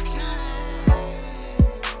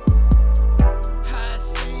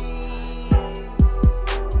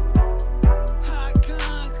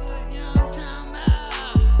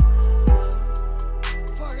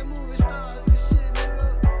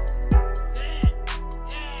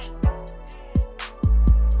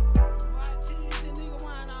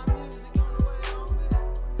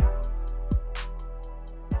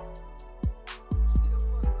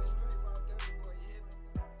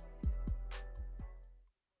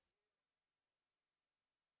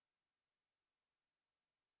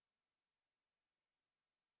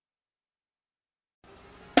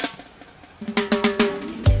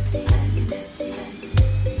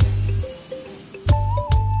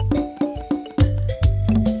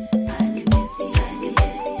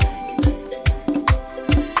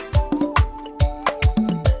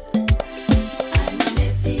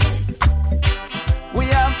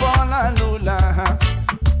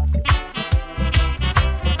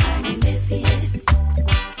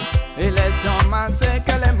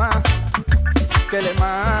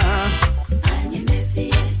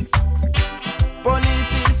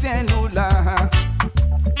 Politicien Lula.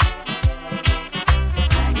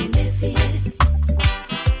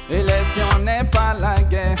 Élection n'est pas la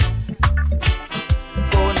guerre.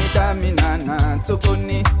 Bonita minana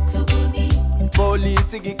togoni.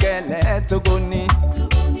 Politique qu'elle est togoni.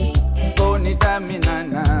 Bonita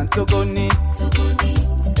minana togoni.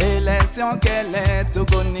 Élection qu'elle est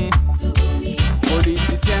togoni.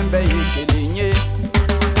 Politicien veille que ligné.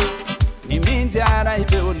 Ni mindiara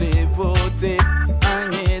ibe ole vote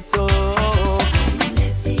agneto.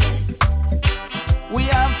 We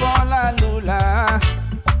are for la lula.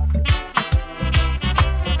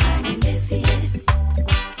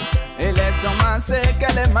 Élection massée,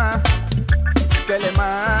 quelle main.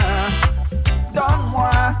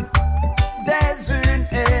 Donne-moi des unes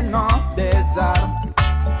et non des armes.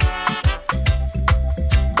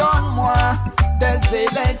 Donne-moi des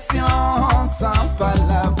élections sans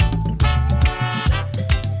palabres.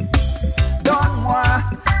 Donne-moi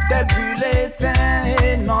des bulletins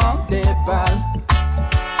et non des balles.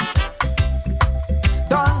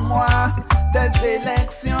 Donne-moi des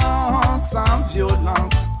élections sans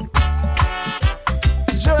violence.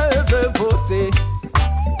 Je veux voter,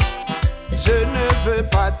 je ne veux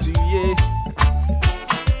pas tuer.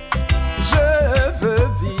 Je veux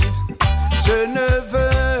vivre, je ne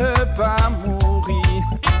veux pas mourir.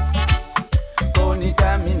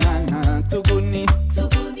 Konita minana tuguni.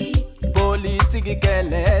 Politique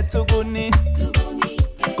qu'elle est tuguni.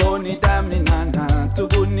 Konita minana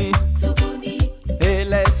tuguni.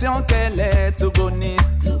 Élection qu'elle est tuguni.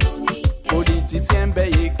 Politicien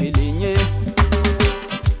beye keligné.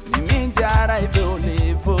 Mindiara ibe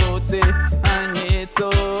ole vote agneto.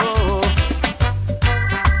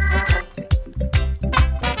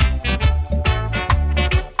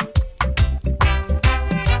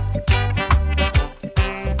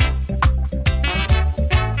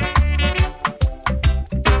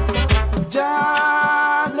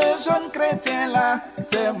 Ja, le jeune chrétien là,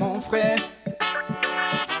 c'est mon frère.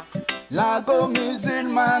 Lago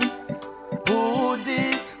musulmane,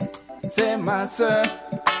 bouddhiste, c'est ma ma soeur.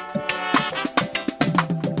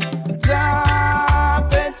 Ja,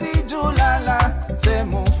 petit Joulala, c'est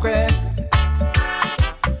mon frère.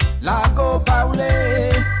 La go baoulé,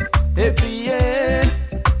 et puis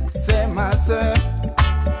c'est ma soeur.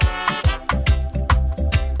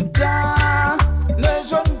 Ja, le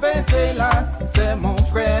jaune bêté là, c'est mon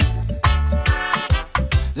frère.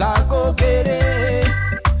 La go guéré,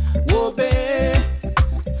 wobé,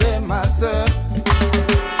 c'est ma soeur.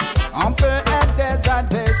 On peut être des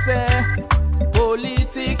adversaires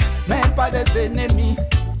politiques, mais pas des ennemis.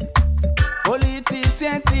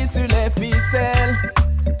 Politiciens tirent sur les ficelles.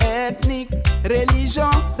 Ethnique, religion,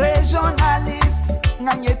 régionaliste.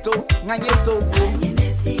 Ngagneto, ngagneto.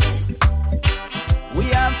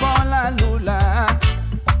 We are for la lula.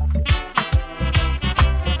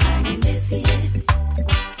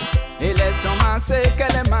 Élection massée,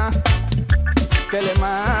 quelle main, quelle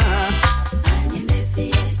main.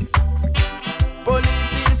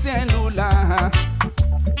 Politicien lula.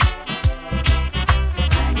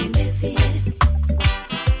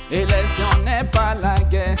 Élection n'est pas la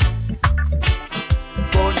guerre.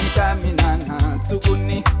 Bonita minana,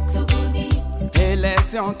 tukuni.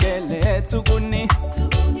 Élection qu'elle est, tukuni.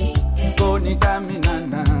 Bonita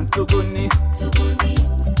minana, tukuni.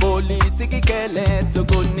 Politique qu'elle est,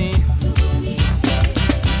 tukuni.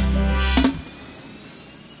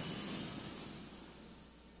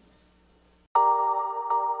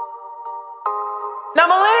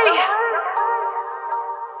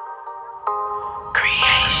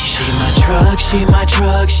 She my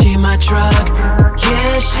drug, she my drug.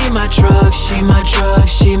 Yeah, she my drug, she my drug,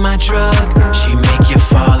 she my drug. She make you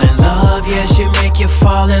fall in love, yeah, she make you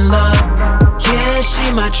fall in love. Yeah, she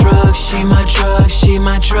my drug, she my drug, she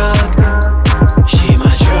my drug. She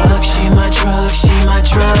my drug, she my drug, she my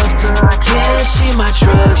drug. Yeah, she my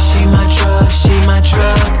drug, she my drug, she my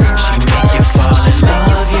drug. She make you fall in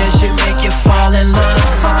love, yeah, she make you fall in love.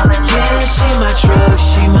 Yeah, she my drug,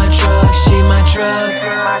 she my drug, she my drug.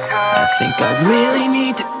 I think I really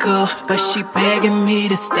need to go, but she begging me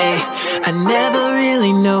to stay. I never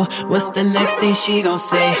really know what's the next thing she gon'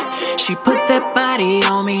 say. She put that body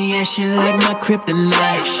on me, yeah, she like my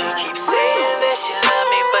kryptonite. She keeps saying that she love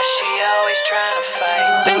me, but she always trying to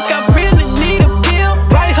fight. Think I really need a pill,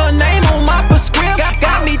 write her name on my prescription.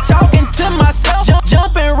 Got me talking to myself,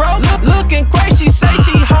 jumping rope, looking crazy. She say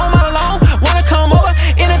she home alone, wanna come over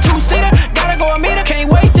in a two-seater. Gotta go and meet her, can't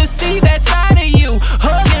wait to see that side of you.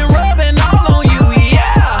 Hugging, rubbing all on you, yeah.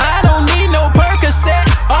 I don't need no Percocet,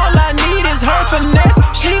 all I need is her finesse.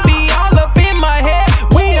 She be all up in my head,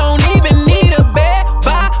 we don't even need a bed.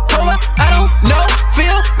 Bipolar, I don't know,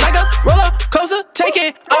 feel like a roller coaster, take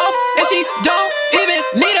it off, and she don't even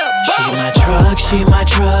need a boss. She my drug, she my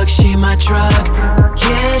drug, she my drug.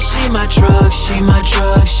 Yeah, she my drug, she my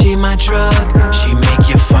drug, she my drug. She make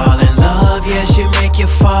you fall in love, yeah, she make you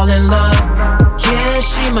fall in love. Yeah,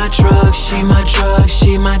 she my drug, she my drug,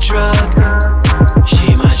 she my drug.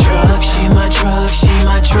 She my drug, she my drug, she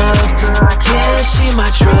my drug. Yeah, she my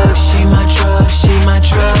drug, she my drug, she my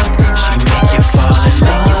drug. She make you fall in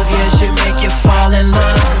love, yeah, she make you fall in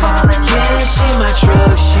love. Yeah, she my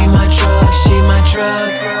drug, she my drug, she my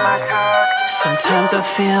drug. Sometimes I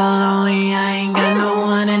feel lonely, I ain't got no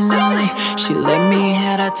one and only. She let me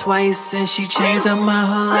hit her twice and she changed up my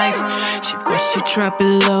whole life. When she drop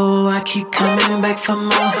it low, I keep coming back for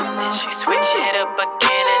more. And then she switch it up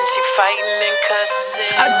again and she fighting and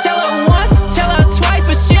cussing. I tell her once, tell her twice,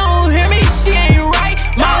 but she don't hear me, she ain't right.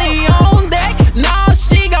 Molly on deck, no,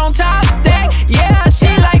 she gon' top that. Yeah,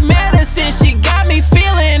 she like medicine, she got me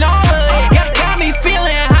feeling all of it. Got me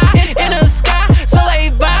feeling high in the sky, so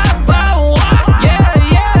they bye.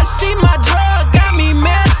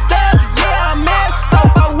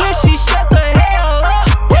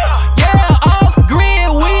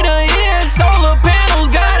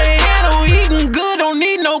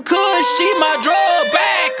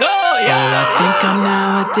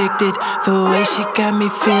 Addicted, the way she got me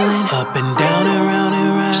feeling up and down, around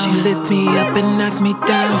and round. She lift me up and knock me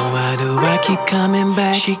down. Oh, why do I keep coming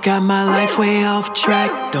back? She got my life way off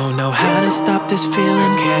track. Don't know how to stop this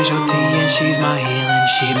feeling. Casualty and she's my healing.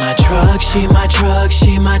 She my drug, she my drug,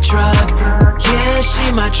 she my drug. Yeah,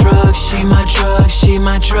 she my drug, she my drug, she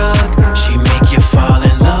my drug. She make you fall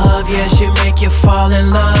in love, yeah, she make you fall in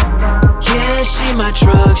love. Yeah, she my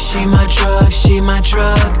drug, she my drug, she my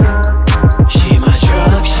drug. She my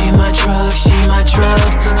drug, she my drug, she my drug.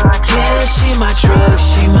 Yeah, she my drug,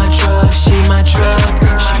 she my drug, she my drug.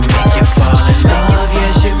 She make you fall in love,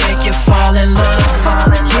 yeah, she make you fall in love.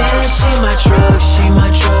 Yeah, she my drug, she my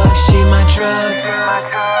drug, she my drug.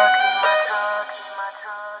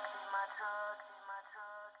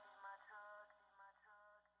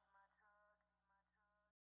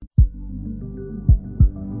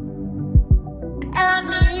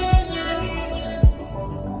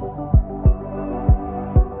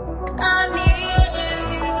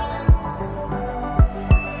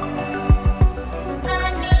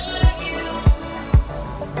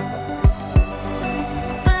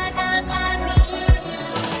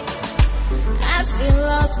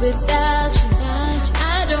 lost without you.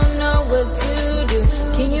 I don't know what to do.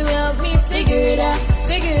 Can you help me figure it out?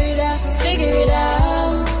 Figure it out, figure it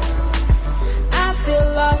out. I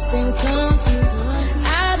feel lost and confused.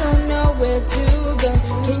 I don't know where to go.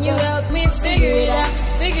 Can you help me figure it out?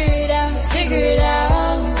 Figure it out, figure it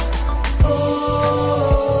out.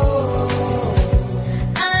 Oh,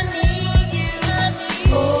 I need you.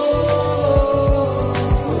 Oh,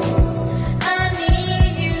 I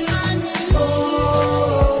need you. Oh,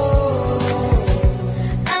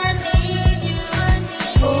 I need you.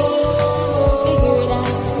 Oh, figure it out.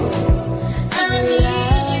 I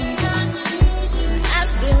need you. I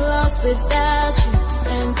feel lost without you,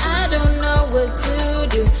 and I don't know what to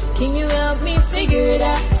do. Can you help me figure it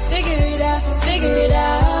out? Figure it out, figure it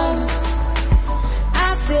out.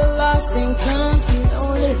 I feel lost and confused.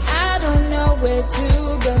 I don't know where to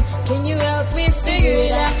go. Can you help me figure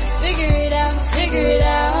it out? Figure it out, figure it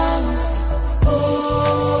out.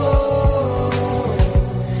 Oh,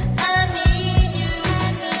 I need you.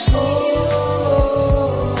 Oh,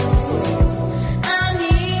 I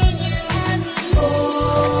need you. Oh,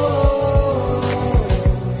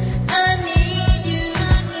 I need you.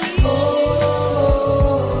 Oh,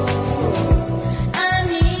 I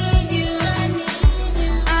need you.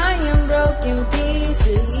 I am broken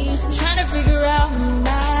pieces, trying to figure out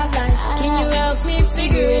my life. Can you help me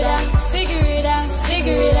figure it out? Figure it out,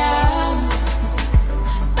 figure it out.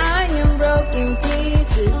 I am broken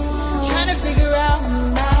pieces, trying to figure out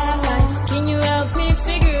my life. Can you help me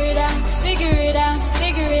figure it out? Figure it out,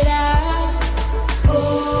 figure it out.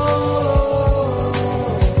 Oh,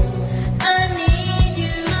 I need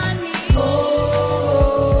you. Oh,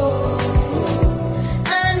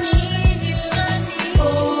 I need you. Oh,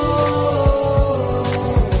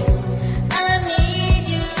 I need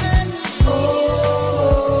you. Oh,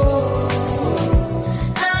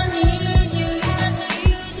 I need you.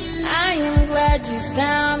 I am glad you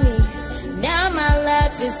found me. Now my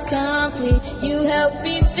life is complete. You help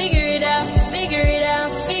me figure it out, figure it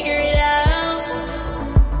out, figure it out.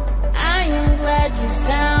 I am glad you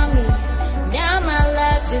found me. Now my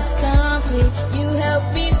life is complete. You help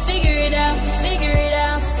me figure it out, figure it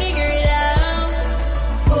out, figure it out.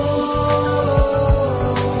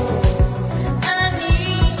 Oh, I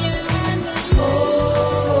need you. Oh,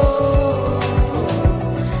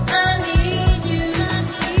 I need you.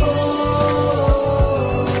 Oh,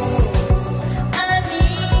 I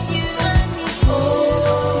need you. Oh,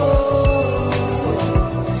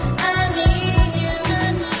 I need you. I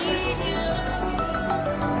need you.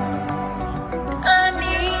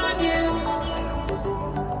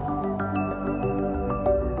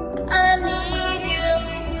 I need you.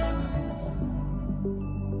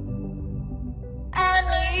 I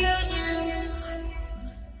need you.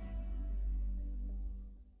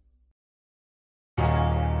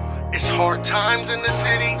 It's hard times in the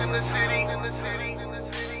city, in the city, in the city, in the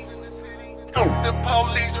city, in the city. The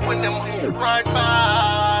police when them ride by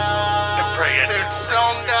and pray it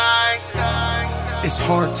don't die. It's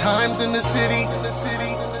hard times in the city, in the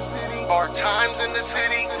city, in the city. Hard times in the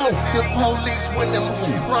city. The police when them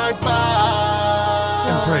ride by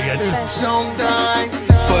and pray it don't die.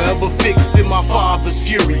 Forever fixed in my father's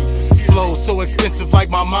fury. Flow so expensive like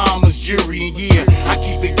my mama's jewelry. And yeah, I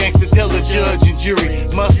keep it gangster, tell the judge and jury.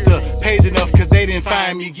 Musta paid enough cause they didn't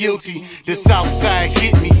find me guilty. The south side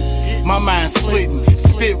hit me, my mind splitting.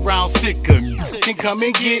 Spit round sicker, can come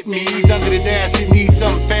and get me. He's under the dash, he needs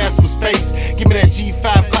something fast with space. Give me that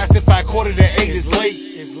G5 classified, 7:45 is late.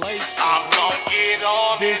 I'm gon' get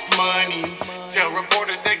all this money. Tell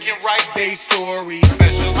reporters they can write their story.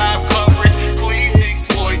 Special live coverage, please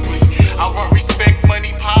exploit me. I want respect,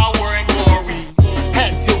 money, power, and glory.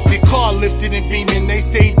 Hat tilted, car lifted and beaming. They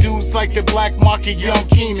say dudes like the black market, young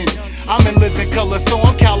Keenan. I'm in living color, so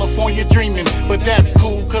I'm California dreaming. But that's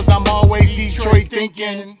cool, cause I'm always Detroit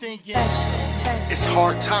thinking. It's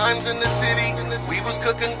hard times in the city. We was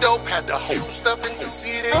cooking dope, had the whole stuff in the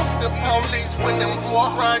city. The police when them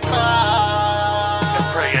walk right by and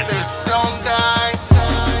pray it don't die.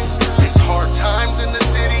 It's hard times in the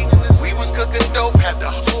city. We was cooking dope, had the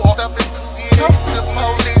whole stuff in the city. The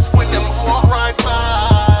police when them walk right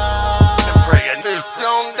by and pray it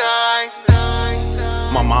don't die.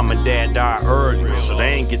 My mom and dad died early, so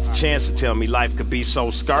they ain't get the chance to tell me life could be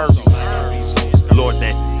so scurvy. Lord,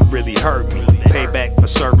 that really hurt me. Payback for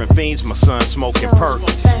serving fiends, my son smoking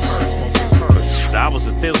Perkins. I was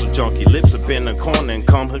a thizzle junkie, lips up in the corner and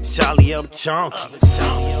come hook Charlie up chunky.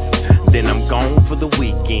 Then I'm gone for the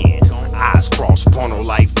weekend. Eyes crossed, porno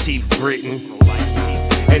life, teeth gritting.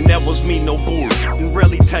 And that was me, no bullshit. Didn't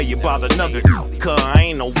really tell you about another, cause I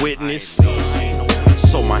ain't no witness.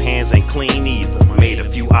 So my hands ain't clean either. Made a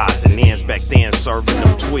few odds and ends back then serving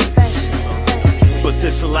them tweets. But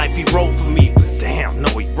this a life he wrote for me. Damn, no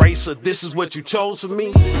eraser, this is what you chose for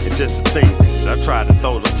me. It's just a thing that I tried to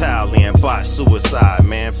throw the towel in, by suicide,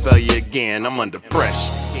 man. Failure again, I'm under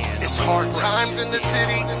pressure. It's hard times in the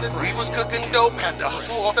city. We was cooking dope, had to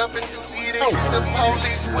hustle off up in the city. The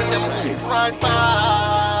police when them right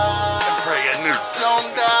by and pray a new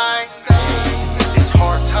don't die. It's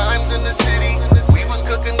hard times in the city. We was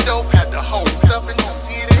cooking dope, had to hold up in the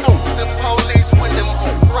city. The police when them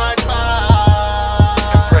right by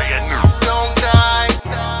and pray a new don't die.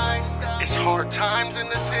 It's hard times in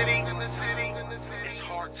the city. It's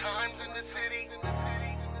hard times in the city.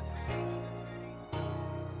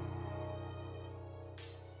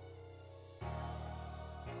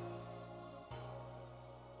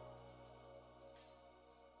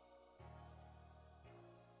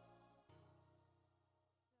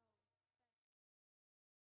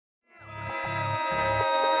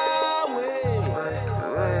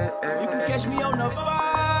 Catch me on the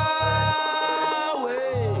flyway.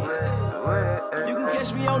 You can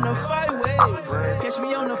catch me on the flyway. Catch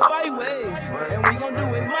me on the flyway. And we gon' do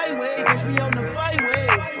it my way. Catch me on the flyway.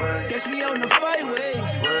 Catch me on the flyway.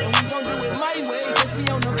 And we gon' do it my way. Catch me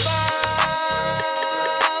on the flyway.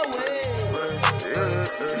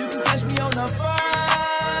 You can catch me on the flyway.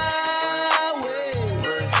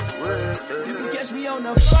 You can catch me on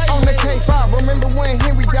the flyway. On the K5, remember when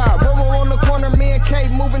Henry died? Robo on the corner, me and K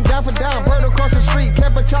moving down for down. Bird across the street,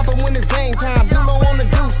 kept a chopper when it's game time. Dulo on the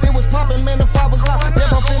deuce, it was popping, man, the five was loud.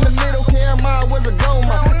 Step up in the middle, Caramel was a gold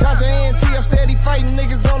mine. Dr. NT, I'm steady fighting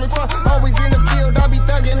niggas all the time. Always in the field, I be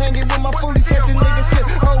thugging, hanging with my foolies, catching niggas slip.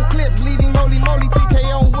 Whole clip, leaving holy moly, TK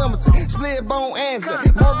on Wilmington. Split bone answer,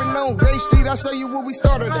 Marvin on Gray Street, I'll show you where we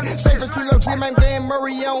started it. Safer Tilo, Jim, I'm Dan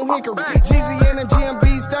Murray on Hickory. Jeezy and them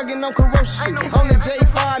GMBs thugging on Corrosion Street. On the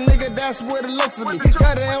J5, nigga, that's where the looks of me.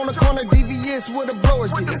 Got it on the corner, DVS with a blower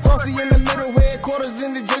G. Frosty in the middle, headquarters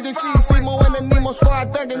in the JJC. Simo and the Nemo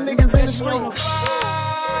squad thugging niggas in the streets.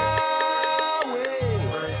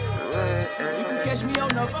 You can catch me on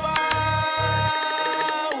the flyway.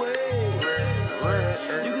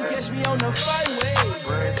 You can catch me on the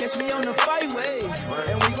flyway. Catch me on the flyway.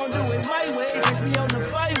 And we gon' do it my way. Catch me on the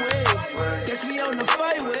flyway. Catch me on the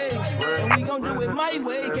flyway. And we gon' do it my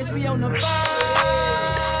way. Catch me on the flyway.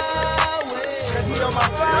 Catch me on my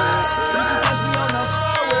flyway. You can catch me on the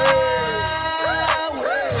flyway.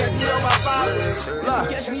 Catch me on my flyway.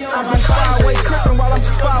 Catch me on my flyway. Crippin' while I'm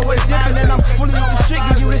flyway dipping. And I'm fully on the shit.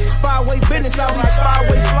 Give you this flyway business. I'll be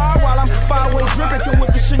flyway fly while I'm flyway dripping. Come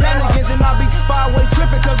with the shenanigans and I'll be flyway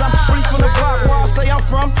tripping. Cause I'm free from the block where I say I'm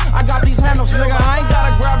from. I got these handles, nigga. I ain't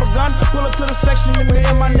gotta grab a gun. Pull up to the section and me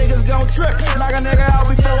and my niggas gon' trip. Knock a nigga out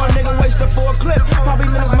before a nigga waste it for a clip. Pop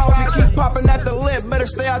him in his mouth and keep popping at the lip. Better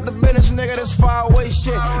stay out the business, nigga. This flyway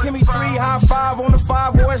shit. Give me 3 high five on the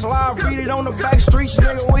 5 boys live. Read it on the back streets,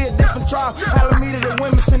 nigga. We a different tribe. Alameda to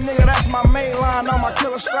Wilmington, nigga. That's my main line. All my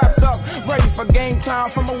killers strapped up, ready for game time.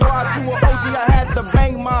 From a Y to a OG, I had to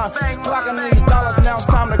bang mine. Clocking these dollars, now it's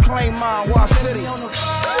time to claim mine. Watch City.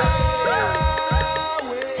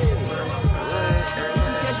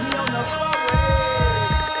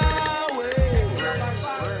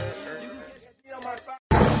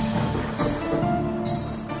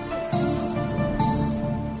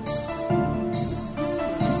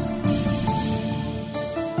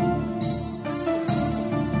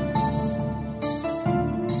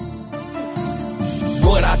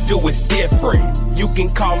 What I do is different. You can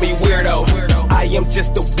call me weirdo. I am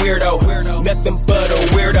just a weirdo. Nothing but a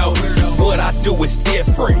weirdo. What I do is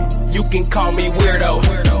different. You can call me weirdo.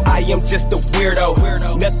 I am just a weirdo.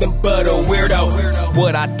 Nothing but a weirdo.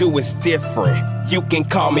 What I do is different. You can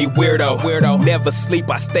call me weirdo. Never sleep,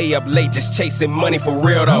 I stay up late just chasing money for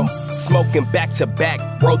real though. Smoking back to back,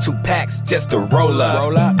 roll 2 packs just to roll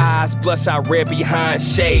up. Eyes bloodshot red behind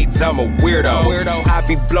shades, I'm a weirdo. I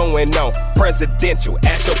be blowing on presidential,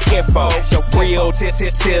 ask your kinfolk. Real till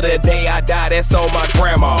the day I die, that's on my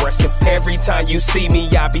grandma. Every time you see me,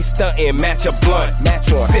 I be stunting, match a blunt.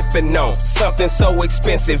 Sipping on something so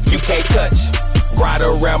expensive you can't touch. Ride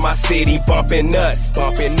around my city, bumping nuts.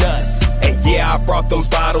 And yeah, I brought them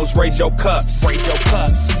bottles, raise your cups.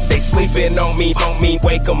 They sleeping on me,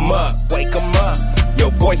 wake 'em up.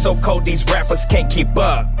 Yo, boy so cold, these rappers can't keep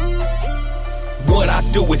up. What I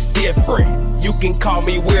do is different. You can call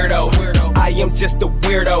me weirdo. I am just a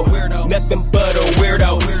weirdo. Nothing but a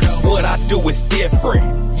weirdo. What I do is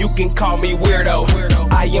different. You can call me weirdo.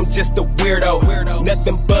 I am just a weirdo.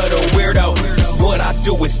 Nothing but a weirdo. What I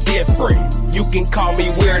do is different. You can call me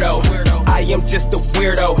weirdo. I am just a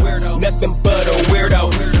weirdo, nothing but a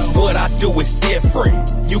weirdo. What I do is different.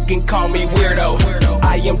 You can call me weirdo.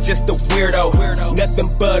 I am just a weirdo, nothing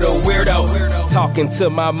but a weirdo. Talking to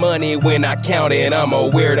my money when I count it, I'm a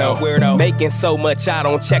weirdo. Making so much I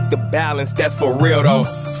don't check the balance, that's for real though.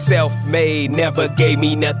 Self-made, never gave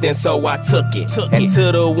me nothing, so I took it. And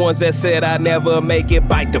to the ones that said I never make it,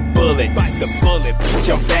 bite the bullet. Bitch,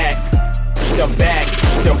 I'm back.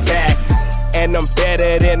 And I'm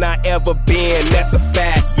better than I ever been, that's a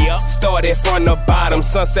fact. Started from the bottom,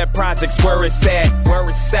 Sunset Projects where it's at.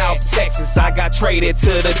 South Texas, I got traded to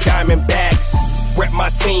the Diamondbacks. Rep my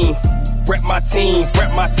team.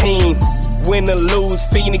 Win or lose,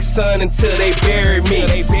 Phoenix Sun until they bury me.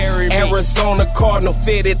 Arizona Cardinal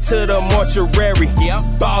fitted to the mortuary.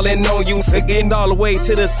 Ballin' on you, getting all the way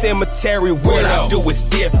to the cemetery. What I do is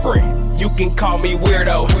different. You can call me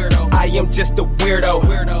weirdo. I am just a weirdo,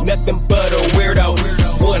 nothing but a weirdo.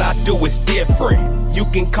 What I do is different. You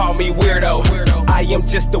can call me weirdo. I am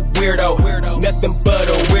just a weirdo, nothing but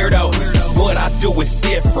a weirdo. What I do is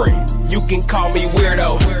different. You can call me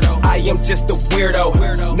weirdo. I am just a weirdo,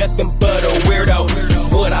 nothing but a weirdo.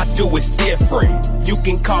 What I do is different. You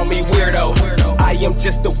can call me weirdo. I am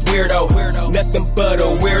just a weirdo, nothing but a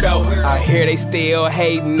weirdo. I hear they still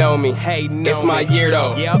hating on me. It's my year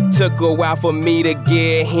though. Took a while for me to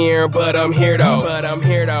get here, but I'm here though.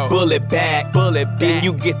 Bullet back, then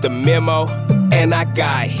you get the memo. And I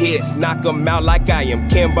got hits, knock 'em out like I am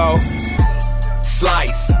Kimbo.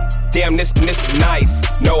 Slice, damn this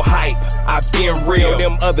nice, no hype. I been real,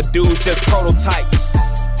 them other dudes just prototypes.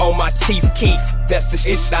 On my Chief Keef, that's the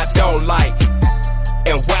shit I don't like.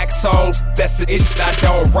 And wax songs, that's the shit I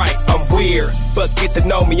don't write. I'm weird, but get to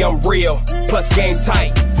know me, I'm real. Plus game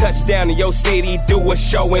tight, touchdown in your city, do a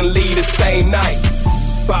show and leave the same night.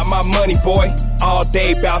 About my money, boy, all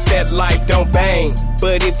day about that life, don't bang.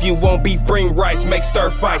 But if you won't beef, bring rice, make stir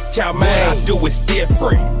fights, chow mein. What I do is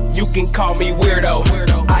different. You can call me weirdo.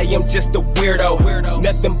 I am just a weirdo,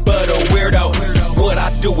 nothing but a weirdo. What I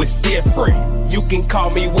do is different. You can call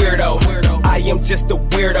me weirdo. I am just a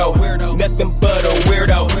weirdo, nothing but a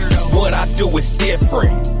weirdo. What I do is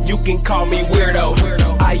different. You can call me weirdo.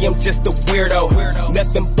 I am just a weirdo,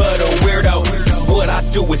 nothing but a weirdo. What I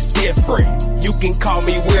do is different. You can call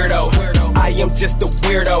me weirdo. I am just a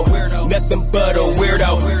weirdo, nothing but a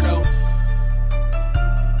weirdo.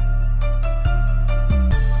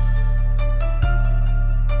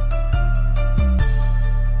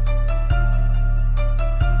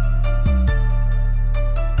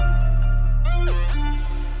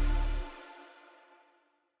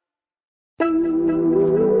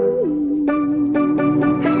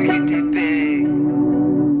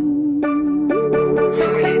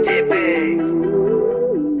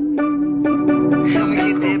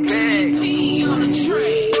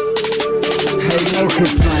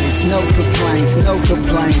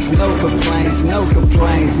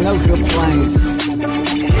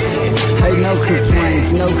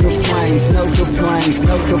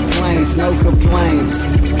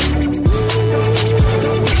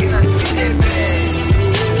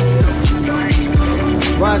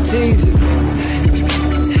 Why tease it?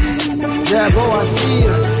 Yeah, boy, I see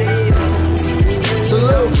you.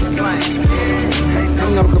 Salute.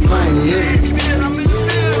 Ain't no complaining, yeah.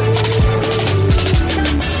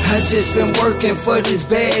 I just been working for this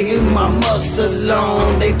bag in my muscle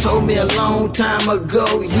on. They told me a long time ago,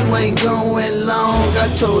 you ain't going long. I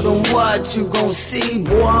told them what you gon' see,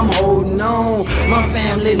 boy, I'm holding on. My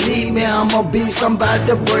family need me, I'm a beast, I'm about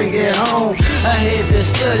to bring it home. I had to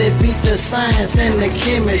study, beat the science and the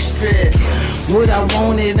chemistry. What I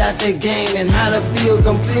wanted out the game and how to feel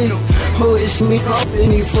complete. Oh, it's me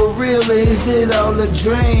company for real, is it all a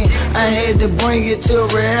dream? I had to bring it to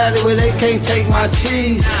reality where they can't take my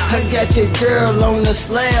cheese. I got your girl on the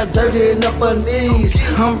slab, dirtying up her knees.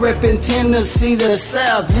 I'm reppin' Tennessee, the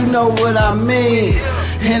South, you know what I mean.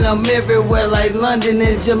 And I'm everywhere like London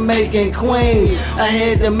and Jamaica and Queens. I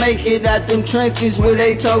had to make it out them trenches where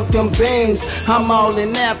they took them beams. I'm all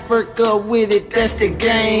in Africa with it, that's the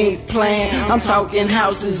game plan. I'm talking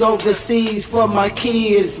houses overseas for my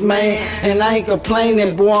kids, man. And I ain't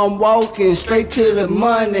complaining, boy, I'm walking straight to the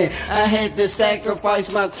money. I had to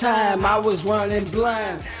sacrifice my time, I was running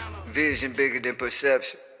blind. Vision bigger than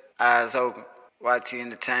perception, eyes open, YT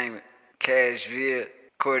Entertainment, Cashville,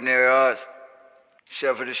 Coordinary Arts,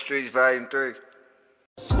 Shuffle the Streets, Volume 3.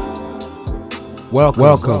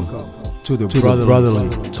 Welcome to the Brotherly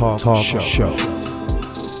Talk Show.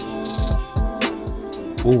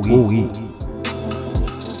 Ooh-wee.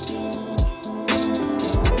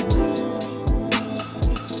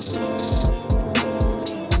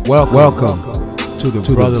 Welcome to the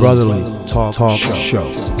Brotherly Talk Show.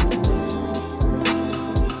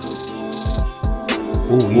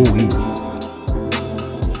 Ooh-wee.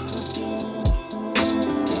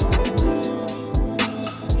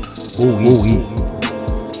 Ooh-wee.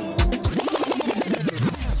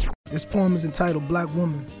 This poem is entitled Black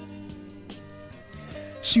Woman.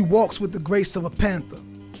 She walks with the grace of a panther,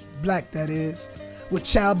 black that is, with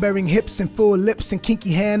childbearing hips and full lips and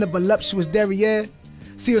kinky hand of a voluptuous derriere.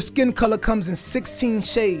 See, her skin color comes in 16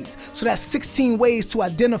 shades, so that's 16 ways to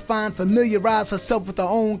identify and familiarize herself with her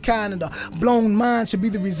own kind, and a blown mind should be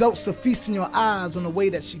the results of feasting your eyes on the way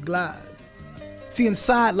that she glides. See,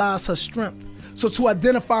 inside lies her strength, so to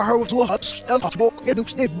identify her with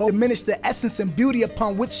diminish the essence and beauty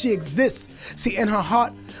upon which she exists. See, in her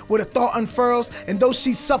heart, where the thought unfurls, and though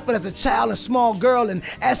she suffered as a child and small girl, in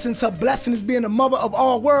essence her blessing is being the mother of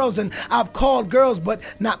all worlds. And I've called girls, but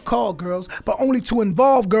not called girls, but only to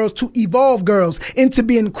involve girls, to evolve girls into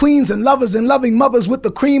being queens and lovers and loving mothers with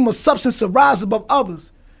the cream of substance to rise above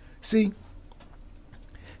others. See,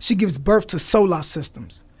 she gives birth to solar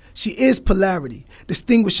systems. She is polarity,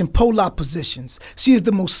 distinguishing polar positions. She is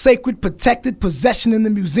the most sacred, protected possession in the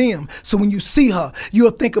museum. So when you see her,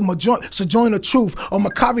 you'll think of Sojourner Truth, or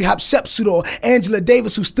Makari Hatshepsut, or Angela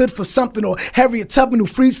Davis, who stood for something, or Harriet Tubman, who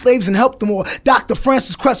freed slaves and helped them, or Dr.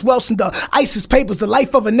 Francis Cress Welsing, the ISIS Papers, the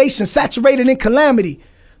life of a nation saturated in calamity.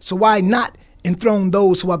 So why not enthrone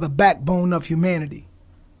those who are the backbone of humanity?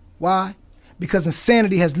 Why? Because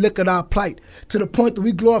insanity has liquored our plight to the point that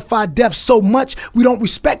we glorify death so much we don't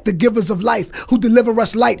respect the givers of life who deliver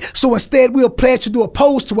us light. So instead we'll pledge to do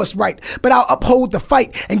oppose to us right, but I'll uphold the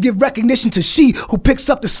fight and give recognition to she who picks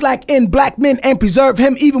up the slack in black men and preserve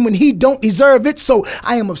him even when he don't deserve it. So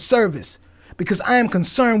I am of service because I am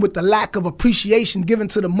concerned with the lack of appreciation given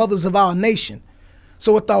to the mothers of our nation.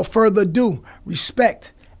 So without further ado,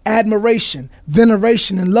 respect, admiration,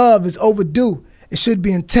 veneration, and love is overdue. It should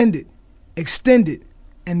be intended, extended,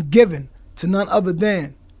 and given to none other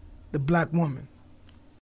than the black woman.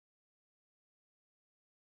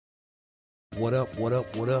 What up,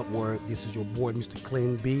 word? This is your boy, Mr.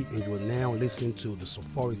 Clean Beat, and you're now listening to the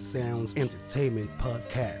Safari Sounds Entertainment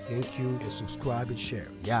Podcast. Thank you, and subscribe and share.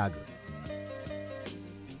 Yaga.